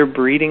 They're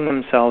breeding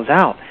themselves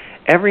out.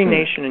 Every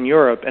nation in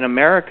Europe, in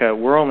America,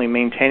 we're only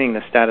maintaining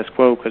the status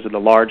quo because of the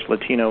large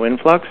Latino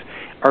influx,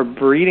 are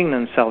breeding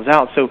themselves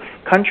out. So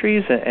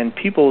countries and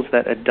peoples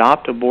that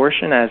adopt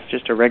abortion as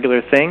just a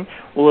regular thing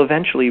will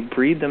eventually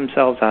breed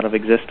themselves out of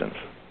existence.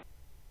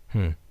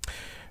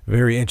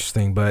 Very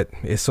interesting, but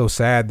it's so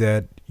sad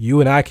that you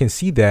and I can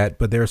see that,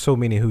 but there are so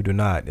many who do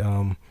not.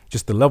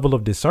 Just the level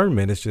of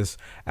discernment is just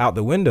out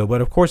the window.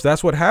 But of course,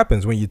 that's what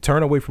happens when you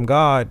turn away from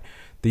God.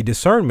 The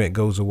discernment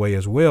goes away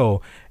as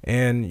well.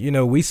 And,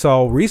 we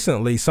saw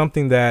recently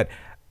something that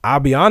I'll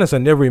be honest, I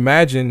never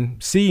imagined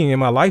seeing in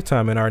my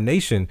lifetime in our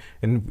nation.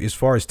 And as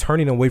far as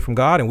turning away from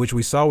God, in which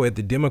we saw at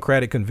the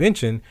Democratic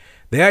Convention,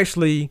 they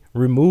actually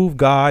removed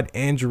God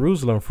and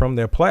Jerusalem from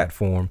their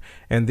platform.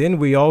 And then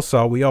we all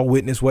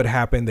witnessed what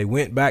happened. They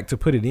went back to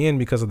put it in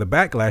because of the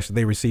backlash that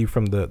they received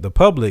from the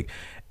public.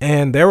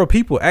 And there were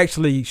people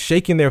actually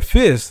shaking their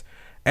fists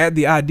at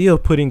the idea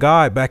of putting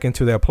God back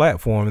into their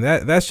platform.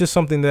 That's just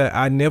something that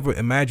I never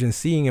imagined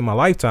seeing in my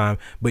lifetime.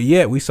 But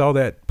yet we saw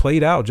that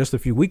played out just a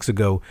few weeks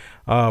ago.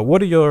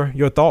 What are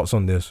your thoughts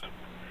on this?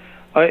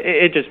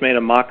 It just made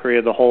a mockery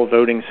of the whole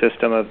voting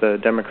system of the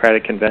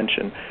Democratic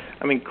Convention.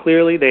 I mean,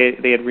 clearly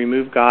they had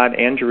removed God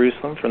and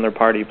Jerusalem from their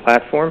party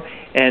platform.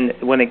 And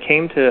when it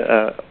came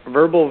to a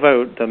verbal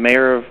vote, the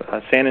mayor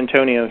of San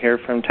Antonio here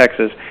from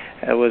Texas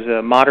was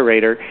a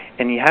moderator,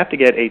 and you have to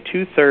get a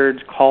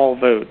 2/3 call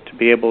vote to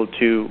be able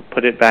to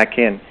put it back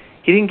in.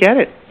 He didn't get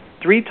it.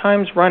 3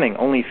 times running,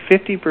 only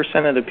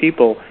 50% of the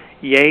people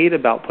yayed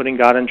about putting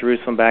God and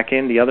Jerusalem back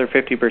in. The other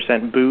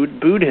 50%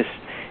 booed his,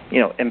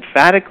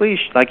 emphatically,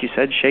 like you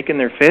said, shaking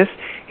their fists.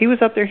 He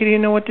was up there, he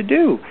didn't know what to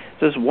do.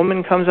 So this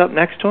woman comes up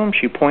next to him,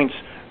 she points,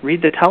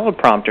 read the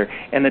teleprompter,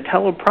 and the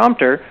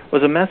teleprompter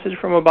was a message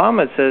from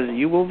Obama that says,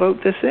 you will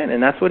vote this in,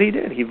 and that's what he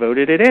did. He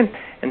voted it in.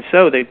 And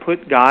so they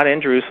put God and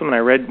Jerusalem, and I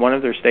read one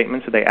of their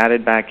statements that they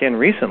added back in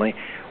recently.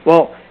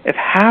 Well, if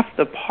half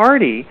the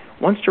party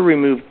wants to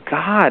remove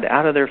God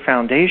out of their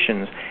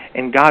foundations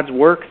and God's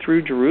work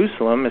through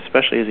Jerusalem,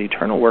 especially his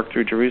eternal work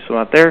through Jerusalem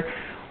out there,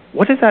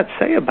 what does that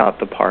say about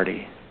the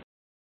party?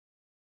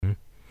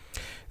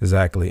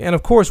 Exactly. And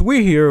of course,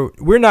 we're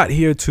not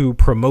here to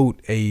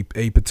promote a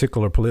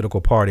particular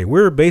political party.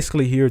 We're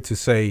basically here to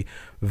say,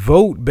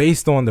 vote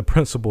based on the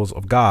principles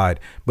of God.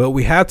 But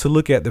we have to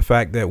look at the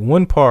fact that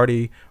one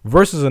party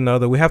versus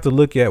another, we have to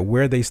look at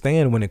where they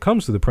stand when it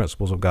comes to the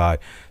principles of God.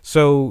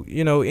 So,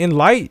 in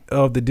light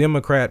of the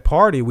Democrat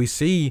Party, we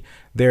see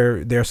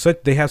they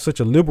have such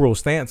a liberal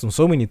stance on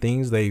so many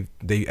things. They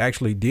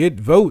actually did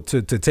vote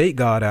to take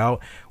God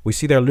out. We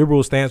see their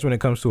liberal stance when it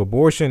comes to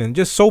abortion and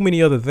just so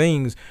many other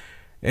things.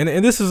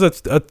 And this is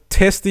a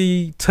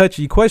testy,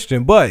 touchy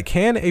question, but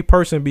can a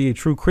person be a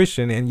true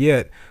Christian and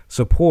yet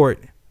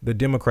support the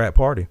Democrat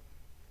Party?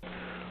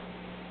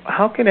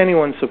 How can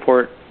anyone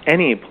support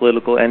any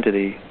political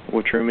entity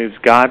which removes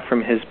God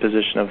from his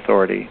position of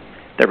authority,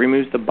 that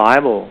removes the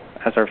Bible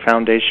as our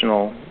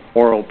foundational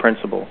moral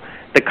principle,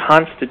 the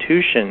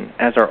Constitution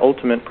as our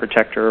ultimate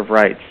protector of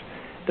rights,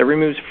 that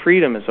removes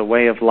freedom as a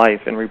way of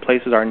life and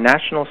replaces our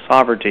national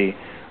sovereignty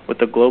with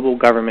the global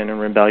government in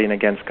rebellion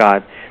against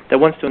God, that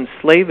wants to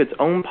enslave its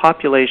own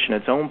population,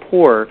 its own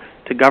poor,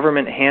 to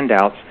government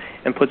handouts,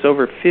 and puts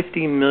over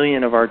 50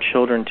 million of our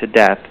children to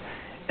death,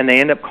 and they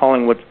end up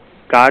calling what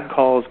God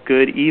calls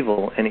good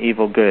evil and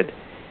evil good?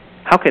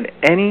 How could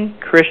any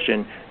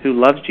Christian who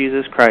loves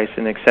Jesus Christ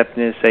and accepts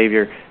him as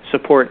Savior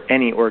support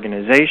any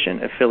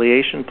organization,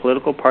 affiliation,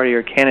 political party,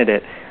 or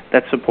candidate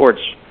that supports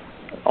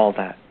all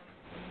that?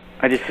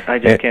 I just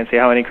can't see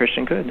how any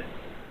Christian could.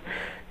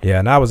 Yeah,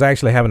 and I was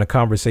actually having a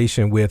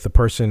conversation with a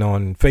person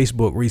on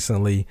Facebook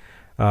recently,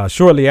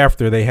 shortly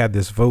after they had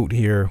this vote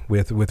here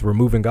with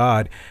removing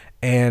God.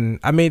 And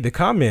I made the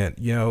comment,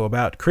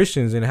 about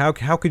Christians and how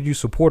could you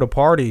support a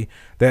party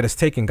that is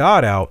taking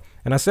God out?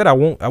 And I said, I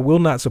will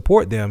not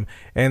support them.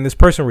 And this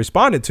person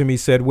responded to me,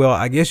 said, well,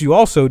 I guess you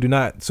also do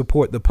not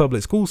support the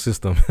public school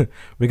system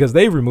because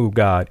they removed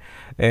God.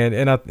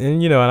 And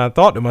I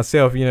thought to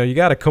myself, you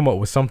got to come up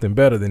with something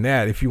better than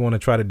that if you want to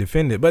try to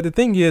defend it. But the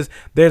thing is,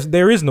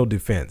 there is no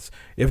defense.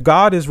 If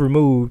God is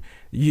removed,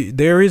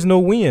 there is no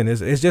win.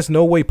 It's just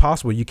no way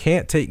possible. You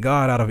can't take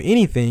God out of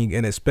anything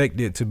and expect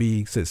it to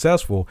be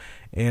successful.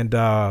 And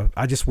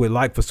I just would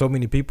like for so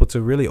many people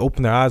to really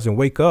open their eyes and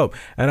wake up.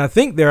 And I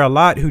think there are a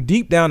lot who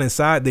deep down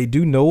inside, they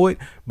do know it,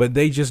 but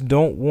they just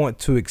don't want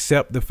to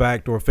accept the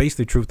fact or face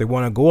the truth. They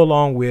want to go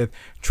along with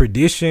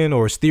tradition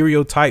or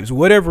stereotypes,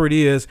 whatever it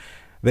is.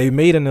 They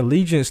made an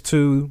allegiance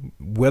to,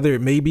 whether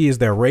it maybe is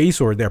their race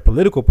or their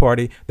political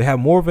party. They have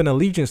more of an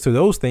allegiance to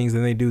those things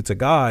than they do to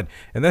God.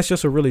 And that's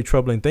just a really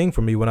troubling thing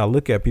for me when I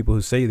look at people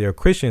who say they're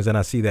Christians and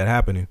I see that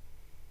happening.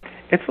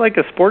 It's like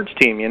a sports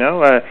team,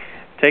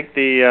 Take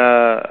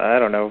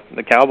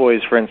the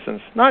Cowboys, for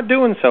instance. Not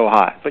doing so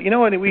hot. But you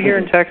know what? We here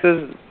in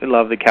Texas, we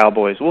love the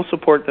Cowboys. We'll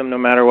support them no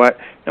matter what,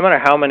 no matter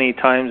how many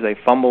times they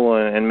fumble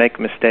and make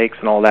mistakes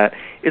and all that.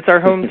 It's our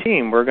home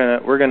team. We're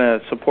gonna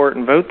support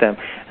and vote them.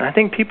 And I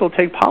think people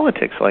take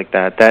politics like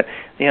that.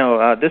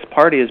 This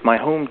party is my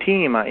home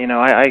team.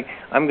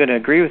 I'm going to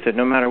agree with it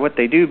no matter what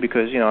they do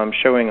because I'm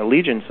showing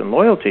allegiance and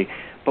loyalty.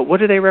 But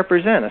what do they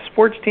represent? A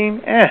sports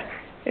team?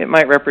 It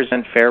might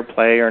represent fair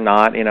play or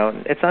not.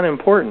 It's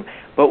unimportant.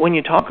 But when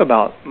you talk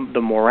about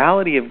the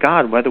morality of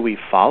God, whether we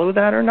follow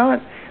that or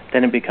not,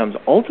 then it becomes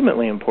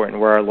ultimately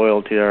important where our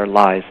loyalty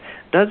lies.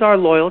 Does our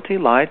loyalty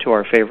lie to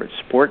our favorite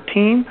sport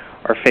team,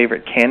 our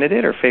favorite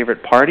candidate, our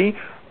favorite party,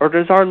 or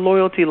does our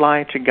loyalty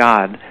lie to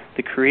God,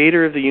 the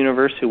creator of the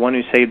universe, the one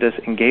who saved us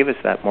and gave us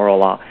that moral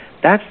law?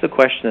 That's the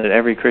question that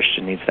every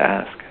Christian needs to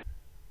ask.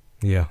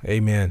 Yeah,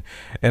 amen.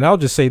 And I'll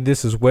just say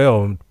this as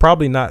well,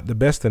 probably not the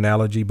best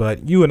analogy,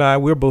 but you and I,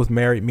 we're both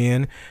married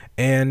men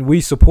and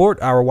we support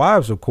our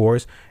wives, of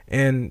course,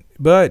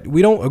 but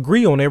we don't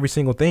agree on every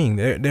single thing.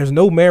 There's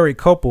no married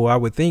couple, I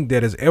would think,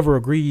 that has ever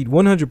agreed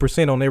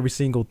 100% on every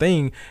single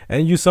thing.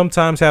 And you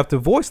sometimes have to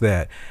voice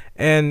that.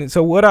 And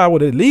so what I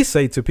would at least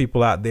say to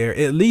people out there,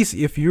 at least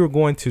if you're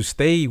going to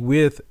stay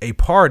with a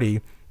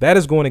party that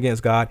is going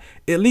against God,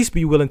 at least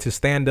be willing to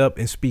stand up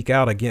and speak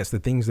out against the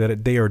things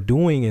that they are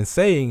doing and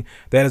saying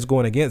that is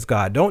going against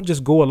God. Don't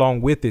just go along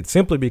with it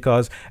simply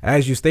because,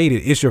 as you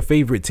stated, it's your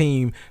favorite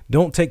team.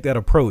 Don't take that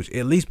approach.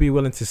 At least be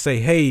willing to say,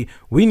 hey,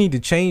 we need to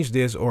change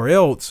this or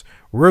else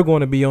we're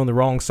going to be on the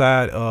wrong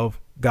side of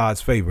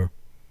God's favor.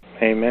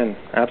 Amen.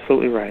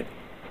 Absolutely right.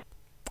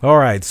 All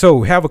right.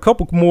 So have a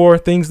couple more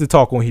things to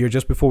talk on here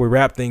just before we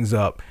wrap things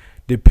up.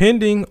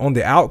 Depending on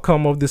the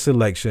outcome of this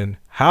election,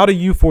 how do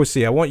you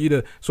foresee? I want you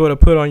to sort of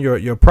put on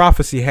your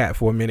prophecy hat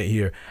for a minute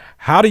here.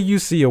 How do you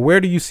see, or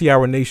where do you see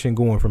our nation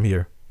going from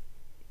here?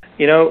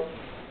 The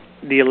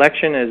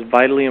election, as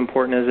vitally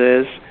important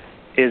as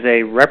it is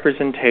a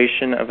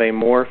representation of a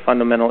more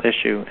fundamental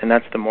issue, and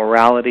that's the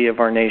morality of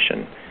our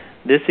nation.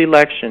 This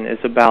election is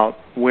about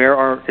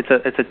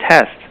it's a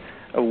test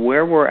of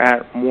where we're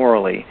at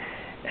morally.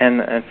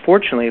 And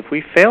unfortunately, if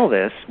we fail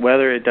this,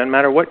 it doesn't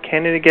matter what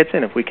candidate gets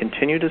in, if we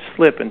continue to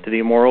slip into the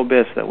immoral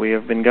abyss that we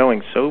have been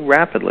going so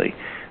rapidly,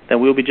 then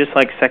we'll be just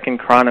like 2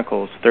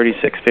 Chronicles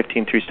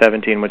 36:15 through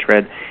 17, which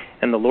read,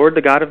 And the Lord,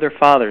 the God of their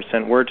fathers,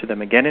 sent word to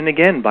them again and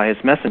again by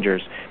his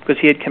messengers,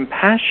 because he had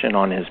compassion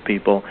on his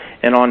people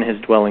and on his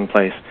dwelling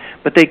place.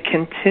 But they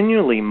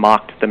continually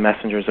mocked the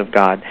messengers of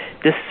God,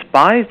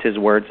 despised his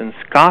words, and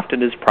scoffed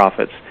at his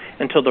prophets,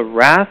 until the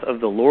wrath of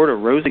the Lord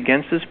arose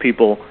against his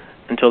people,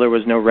 until there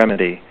was no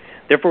remedy.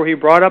 Therefore he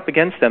brought up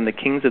against them the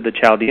kings of the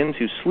Chaldeans,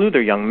 who slew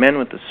their young men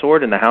with the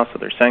sword in the house of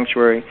their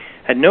sanctuary,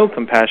 had no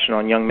compassion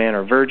on young man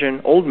or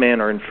virgin, old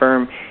man or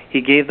infirm.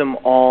 He gave them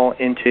all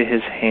into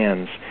his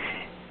hands.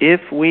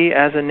 If we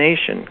as a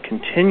nation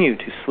continue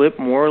to slip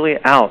morally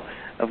out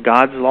of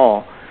God's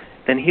law,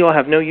 then he will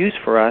have no use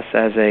for us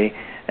as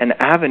an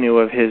avenue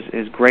of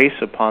his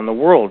grace upon the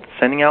world,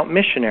 sending out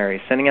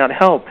missionaries, sending out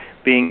help,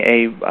 being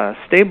a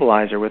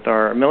stabilizer with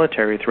our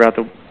military throughout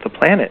the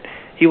planet.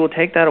 He will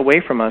take that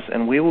away from us,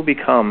 and we will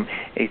become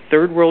a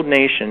third world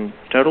nation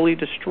totally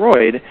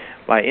destroyed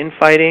by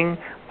infighting,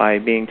 by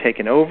being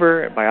taken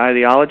over, by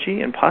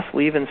ideology, and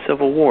possibly even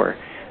civil war.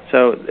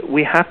 So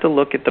we have to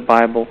look at the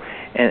Bible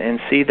and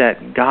see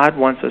that God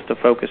wants us to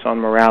focus on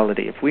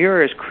morality. If we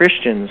are as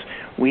Christians,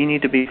 we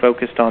need to be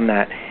focused on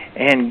that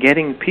and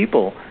getting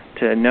people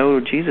to know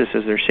Jesus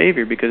as their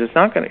Savior, because you're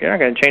not going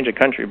to change a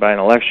country by an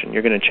election.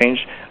 You're going to change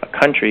a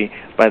country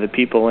by the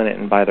people in it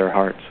and by their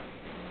hearts.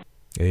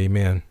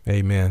 Amen.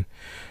 Amen.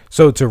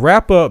 So to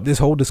wrap up this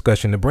whole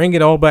discussion, to bring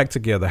it all back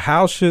together,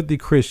 how should the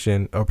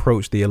Christian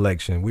approach the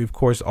election? We, of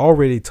course,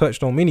 already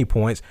touched on many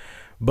points,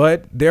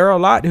 but there are a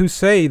lot who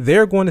say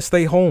they're going to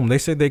stay home. They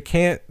say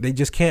they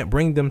just can't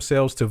bring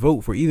themselves to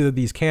vote for either of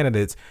these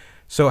candidates.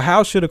 So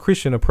how should a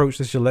Christian approach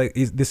this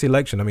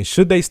election? I mean,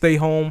 should they stay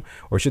home,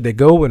 or should they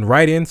go and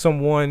write in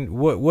someone?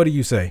 What do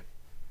you say?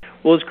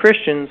 Well, as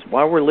Christians,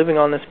 while we're living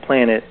on this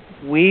planet,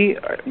 we've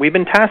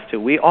been tasked to.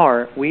 We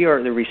are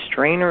the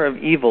restrainer of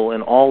evil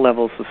in all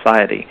levels of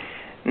society.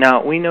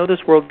 Now, we know this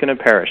world's going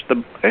to perish.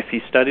 If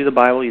you study the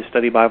Bible, you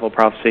study Bible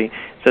prophecy,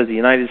 it says the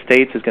United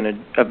States is going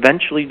to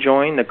eventually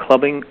join the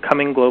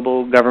coming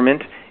global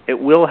government. It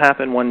will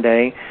happen one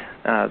day.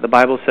 The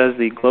Bible says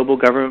the global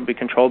government will be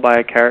controlled by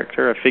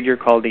a figure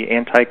called the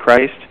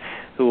Antichrist,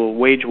 who will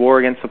wage war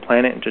against the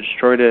planet and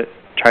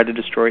try to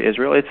destroy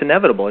Israel. It's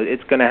inevitable.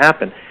 It's going to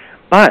happen.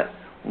 But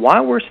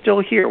while we're still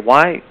here,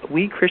 why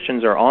we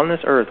Christians are on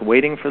this earth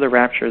waiting for the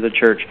rapture of the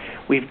church,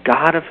 we've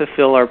got to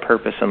fulfill our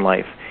purpose in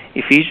life.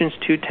 Ephesians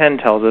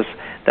 2:10 tells us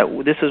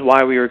that this is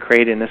why we were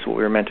created and this is what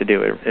we were meant to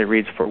do. It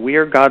reads, "For we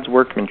are God's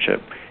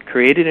workmanship,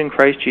 created in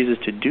Christ Jesus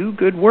to do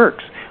good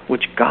works,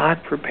 which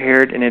God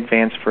prepared in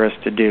advance for us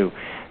to do."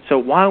 So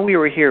while we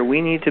were here,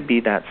 we need to be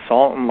that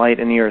salt and light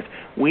in the earth.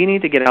 We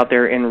need to get out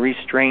there and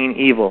restrain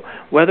evil.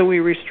 Whether we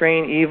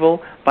restrain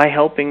evil by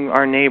helping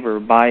our neighbor,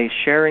 by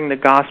sharing the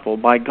gospel,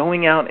 by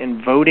going out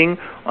and voting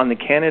on the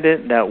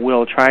candidate that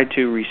will try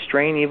to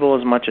restrain evil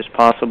as much as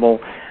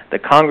possible, the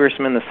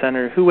congressman, the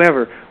senator,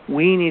 whoever,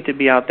 we need to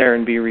be out there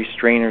and be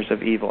restrainers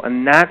of evil.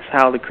 And that's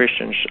how the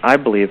Christians, I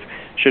believe,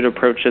 should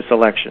approach this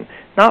election.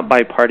 Not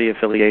by party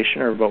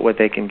affiliation or what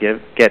they can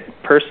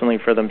get personally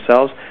for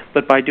themselves,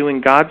 but by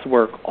doing God's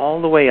work all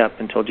the way up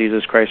until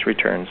Jesus Christ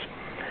returns.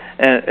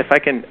 And if I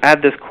can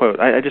add this quote,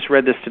 I just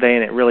read this today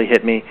and it really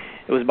hit me.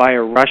 It was by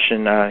a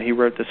Russian. He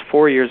wrote this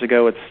 4 years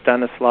ago. It's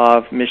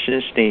Stanislav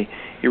Mishishny.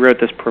 He wrote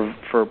this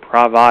for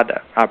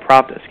Pravda.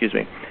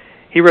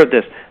 He wrote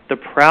this: "The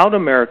proud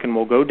American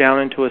will go down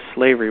into a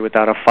slavery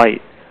without a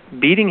fight,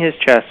 beating his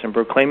chest and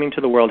proclaiming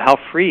to the world how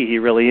free he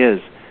really is.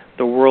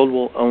 The world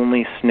will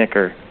only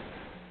snicker."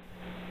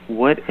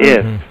 What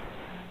if,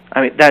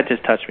 I mean, that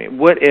just touched me.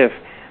 What if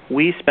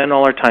we spend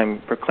all our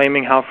time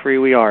proclaiming how free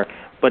we are,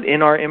 but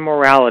in our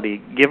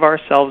immorality give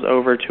ourselves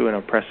over to an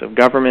oppressive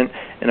government,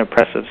 an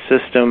oppressive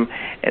system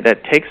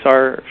that takes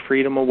our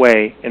freedom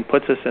away and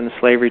puts us in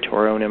slavery to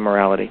our own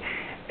immorality?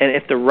 And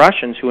if the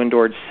Russians, who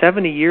endured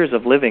 70 years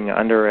of living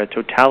under a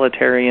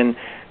totalitarian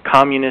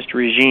communist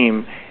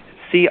regime,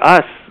 see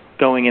us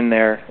going in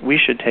there, we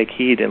should take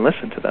heed and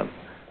listen to them.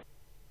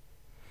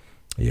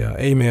 Yeah,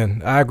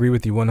 amen. I agree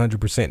with you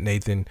 100%,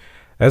 Nathan.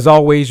 As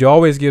always, you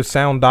always give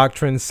sound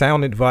doctrine,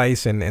 sound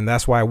advice, and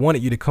that's why I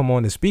wanted you to come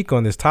on to speak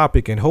on this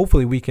topic, and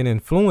hopefully we can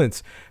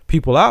influence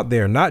people out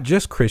there, not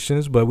just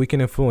Christians, but we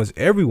can influence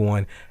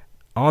everyone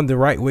on the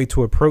right way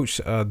to approach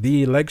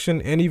the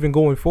election and even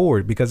going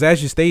forward. Because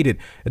as you stated,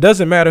 it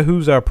doesn't matter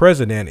who's our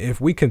president.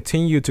 If we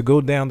continue to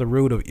go down the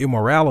road of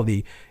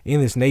immorality in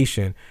this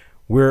nation,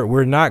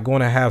 we're not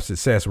going to have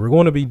success. We're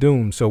going to be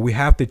doomed. So we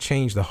have to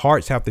change. The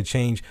hearts have to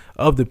change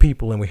of the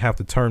people, and we have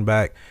to turn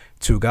back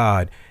to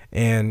God.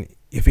 And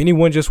if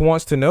anyone just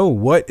wants to know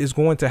what is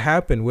going to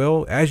happen,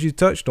 well, as you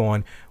touched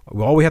on,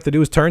 all we have to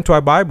do is turn to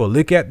our Bible,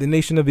 look at the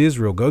nation of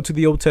Israel, go to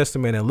the Old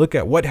Testament and look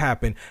at what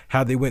happened,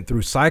 how they went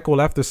through cycle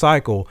after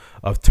cycle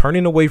of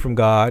turning away from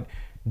God,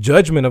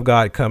 judgment of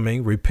God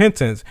coming,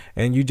 repentance,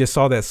 and you just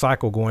saw that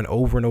cycle going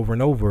over and over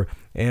and over.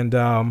 And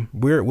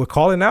we're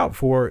calling out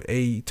for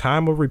a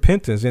time of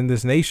repentance in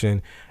this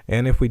nation.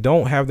 And if we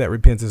don't have that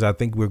repentance, I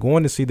think we're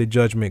going to see the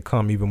judgment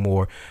come even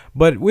more.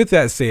 But with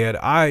that said,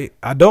 I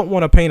don't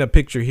want to paint a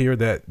picture here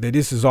that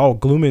this is all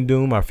gloom and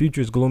doom. Our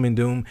future is gloom and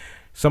doom.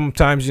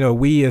 sometimes,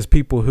 we as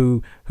people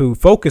who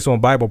focus on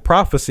Bible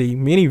prophecy,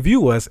 many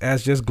view us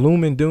as just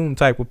gloom and doom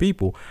type of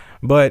people.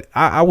 But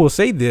I will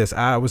say this.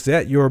 I was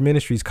at your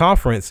ministry's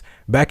conference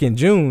back in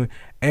June,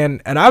 and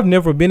I've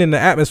never been in the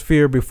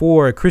atmosphere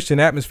before, a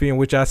Christian atmosphere, in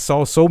which I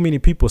saw so many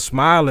people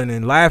smiling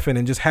and laughing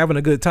and just having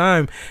a good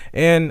time.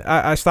 And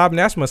I stopped and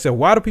asked myself,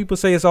 why do people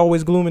say it's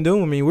always gloom and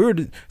doom? I mean, we're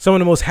some of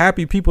the most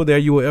happy people there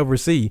you will ever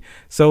see.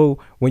 So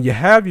when you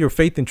have your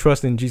faith and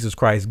trust in Jesus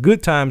Christ,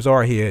 good times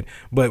are ahead,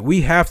 but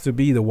we have to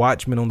be the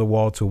watchman on the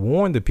wall to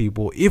warn the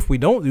people, if we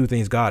don't do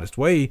things God's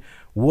way,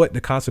 what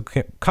the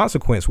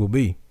consequence will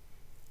be.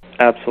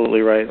 Absolutely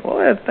right.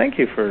 Well, thank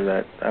you for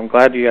that. I'm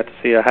glad you got to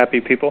see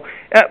happy people.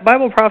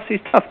 Bible prophecy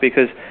is tough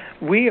because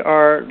we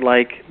are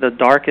like the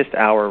darkest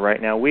hour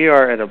right now. We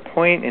are at a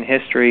point in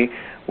history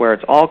where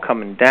it's all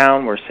coming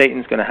down, where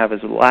Satan's going to have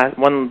his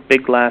one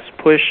big last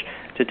push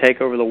to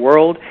take over the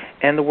world,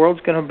 and the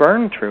world's going to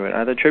burn through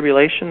it. The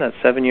tribulation, that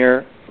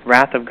 7-year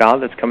wrath of God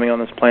that's coming on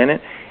this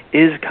planet,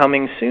 is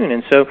coming soon.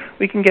 And so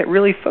we can get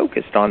really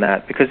focused on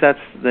that because that's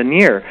the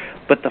near.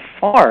 But the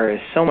far is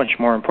so much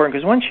more important,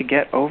 because once you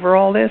get over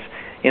all this,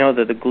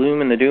 the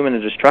gloom and the doom and the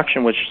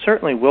destruction, which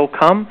certainly will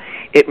come,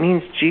 it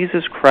means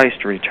Jesus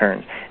Christ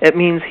returns. It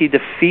means he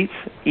defeats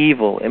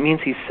evil. It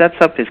means he sets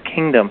up his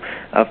kingdom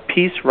of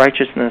peace,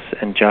 righteousness,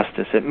 and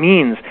justice. It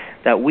means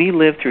that we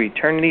live through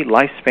eternity,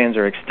 lifespans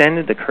are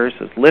extended, the curse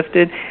is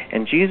lifted,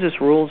 and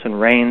Jesus rules and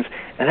reigns,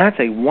 and that's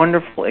a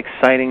wonderful,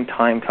 exciting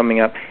time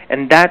coming up,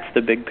 and that's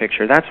the big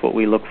picture. That's what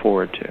we look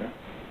forward to.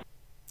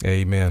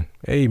 Amen.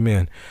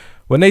 Amen.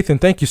 Well, Nathan,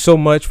 thank you so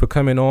much for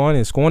coming on.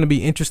 It's going to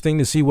be interesting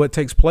to see what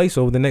takes place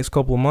over the next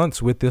couple of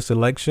months with this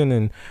election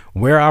and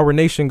where our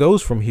nation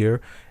goes from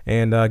here.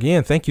 And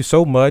again, thank you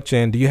so much.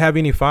 And do you have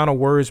any final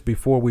words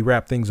before we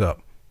wrap things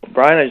up?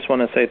 Brian, I just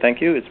want to say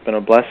thank you. It's been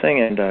a blessing,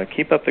 and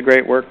keep up the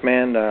great work,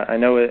 man. I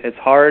know it's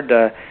hard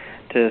to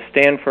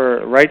stand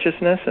for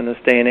righteousness in this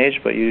day and age,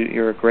 but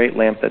you're a great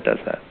lamp that does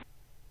that.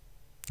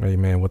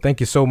 Amen. Well, thank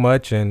you so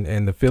much,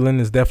 and the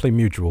feeling is definitely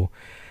mutual.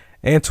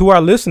 And to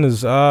our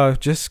listeners,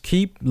 just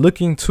keep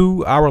looking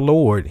to our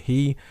Lord.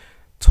 He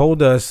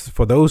told us,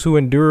 for those who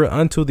endure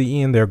until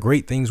the end, there are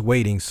great things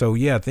waiting. So,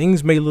 yeah,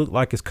 things may look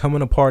like it's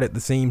coming apart at the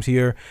seams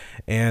here.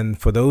 And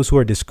for those who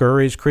are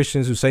discouraged,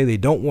 Christians who say they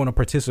don't want to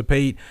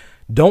participate,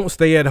 don't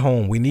stay at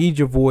home. We need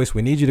your voice.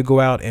 We need you to go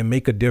out and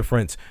make a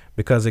difference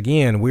because,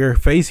 again, we're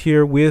faced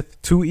here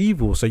with two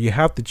evils. So you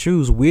have to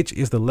choose which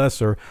is the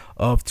lesser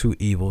of two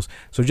evils.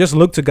 So just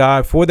look to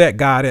God for that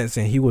guidance,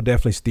 and he will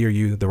definitely steer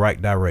you the right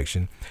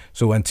direction.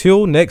 So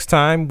until next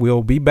time,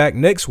 we'll be back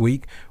next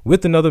week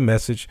with another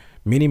message.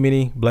 Many,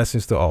 many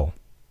blessings to all.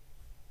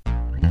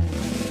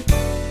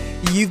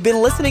 You've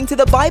been listening to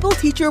the Bible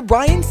teacher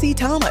Brian C.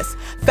 Thomas,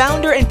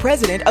 founder and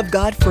president of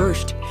God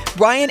First.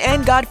 Brian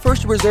and God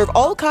First reserve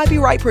all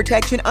copyright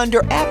protection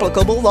under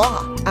applicable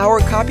law. Our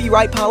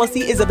copyright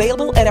policy is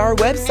available at our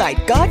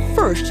website,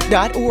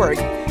 godfirst.org.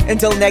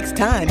 Until next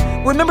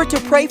time, remember to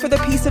pray for the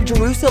peace of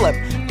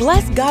Jerusalem,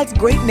 bless God's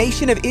great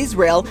nation of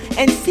Israel,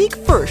 and seek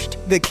first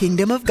the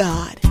kingdom of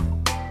God.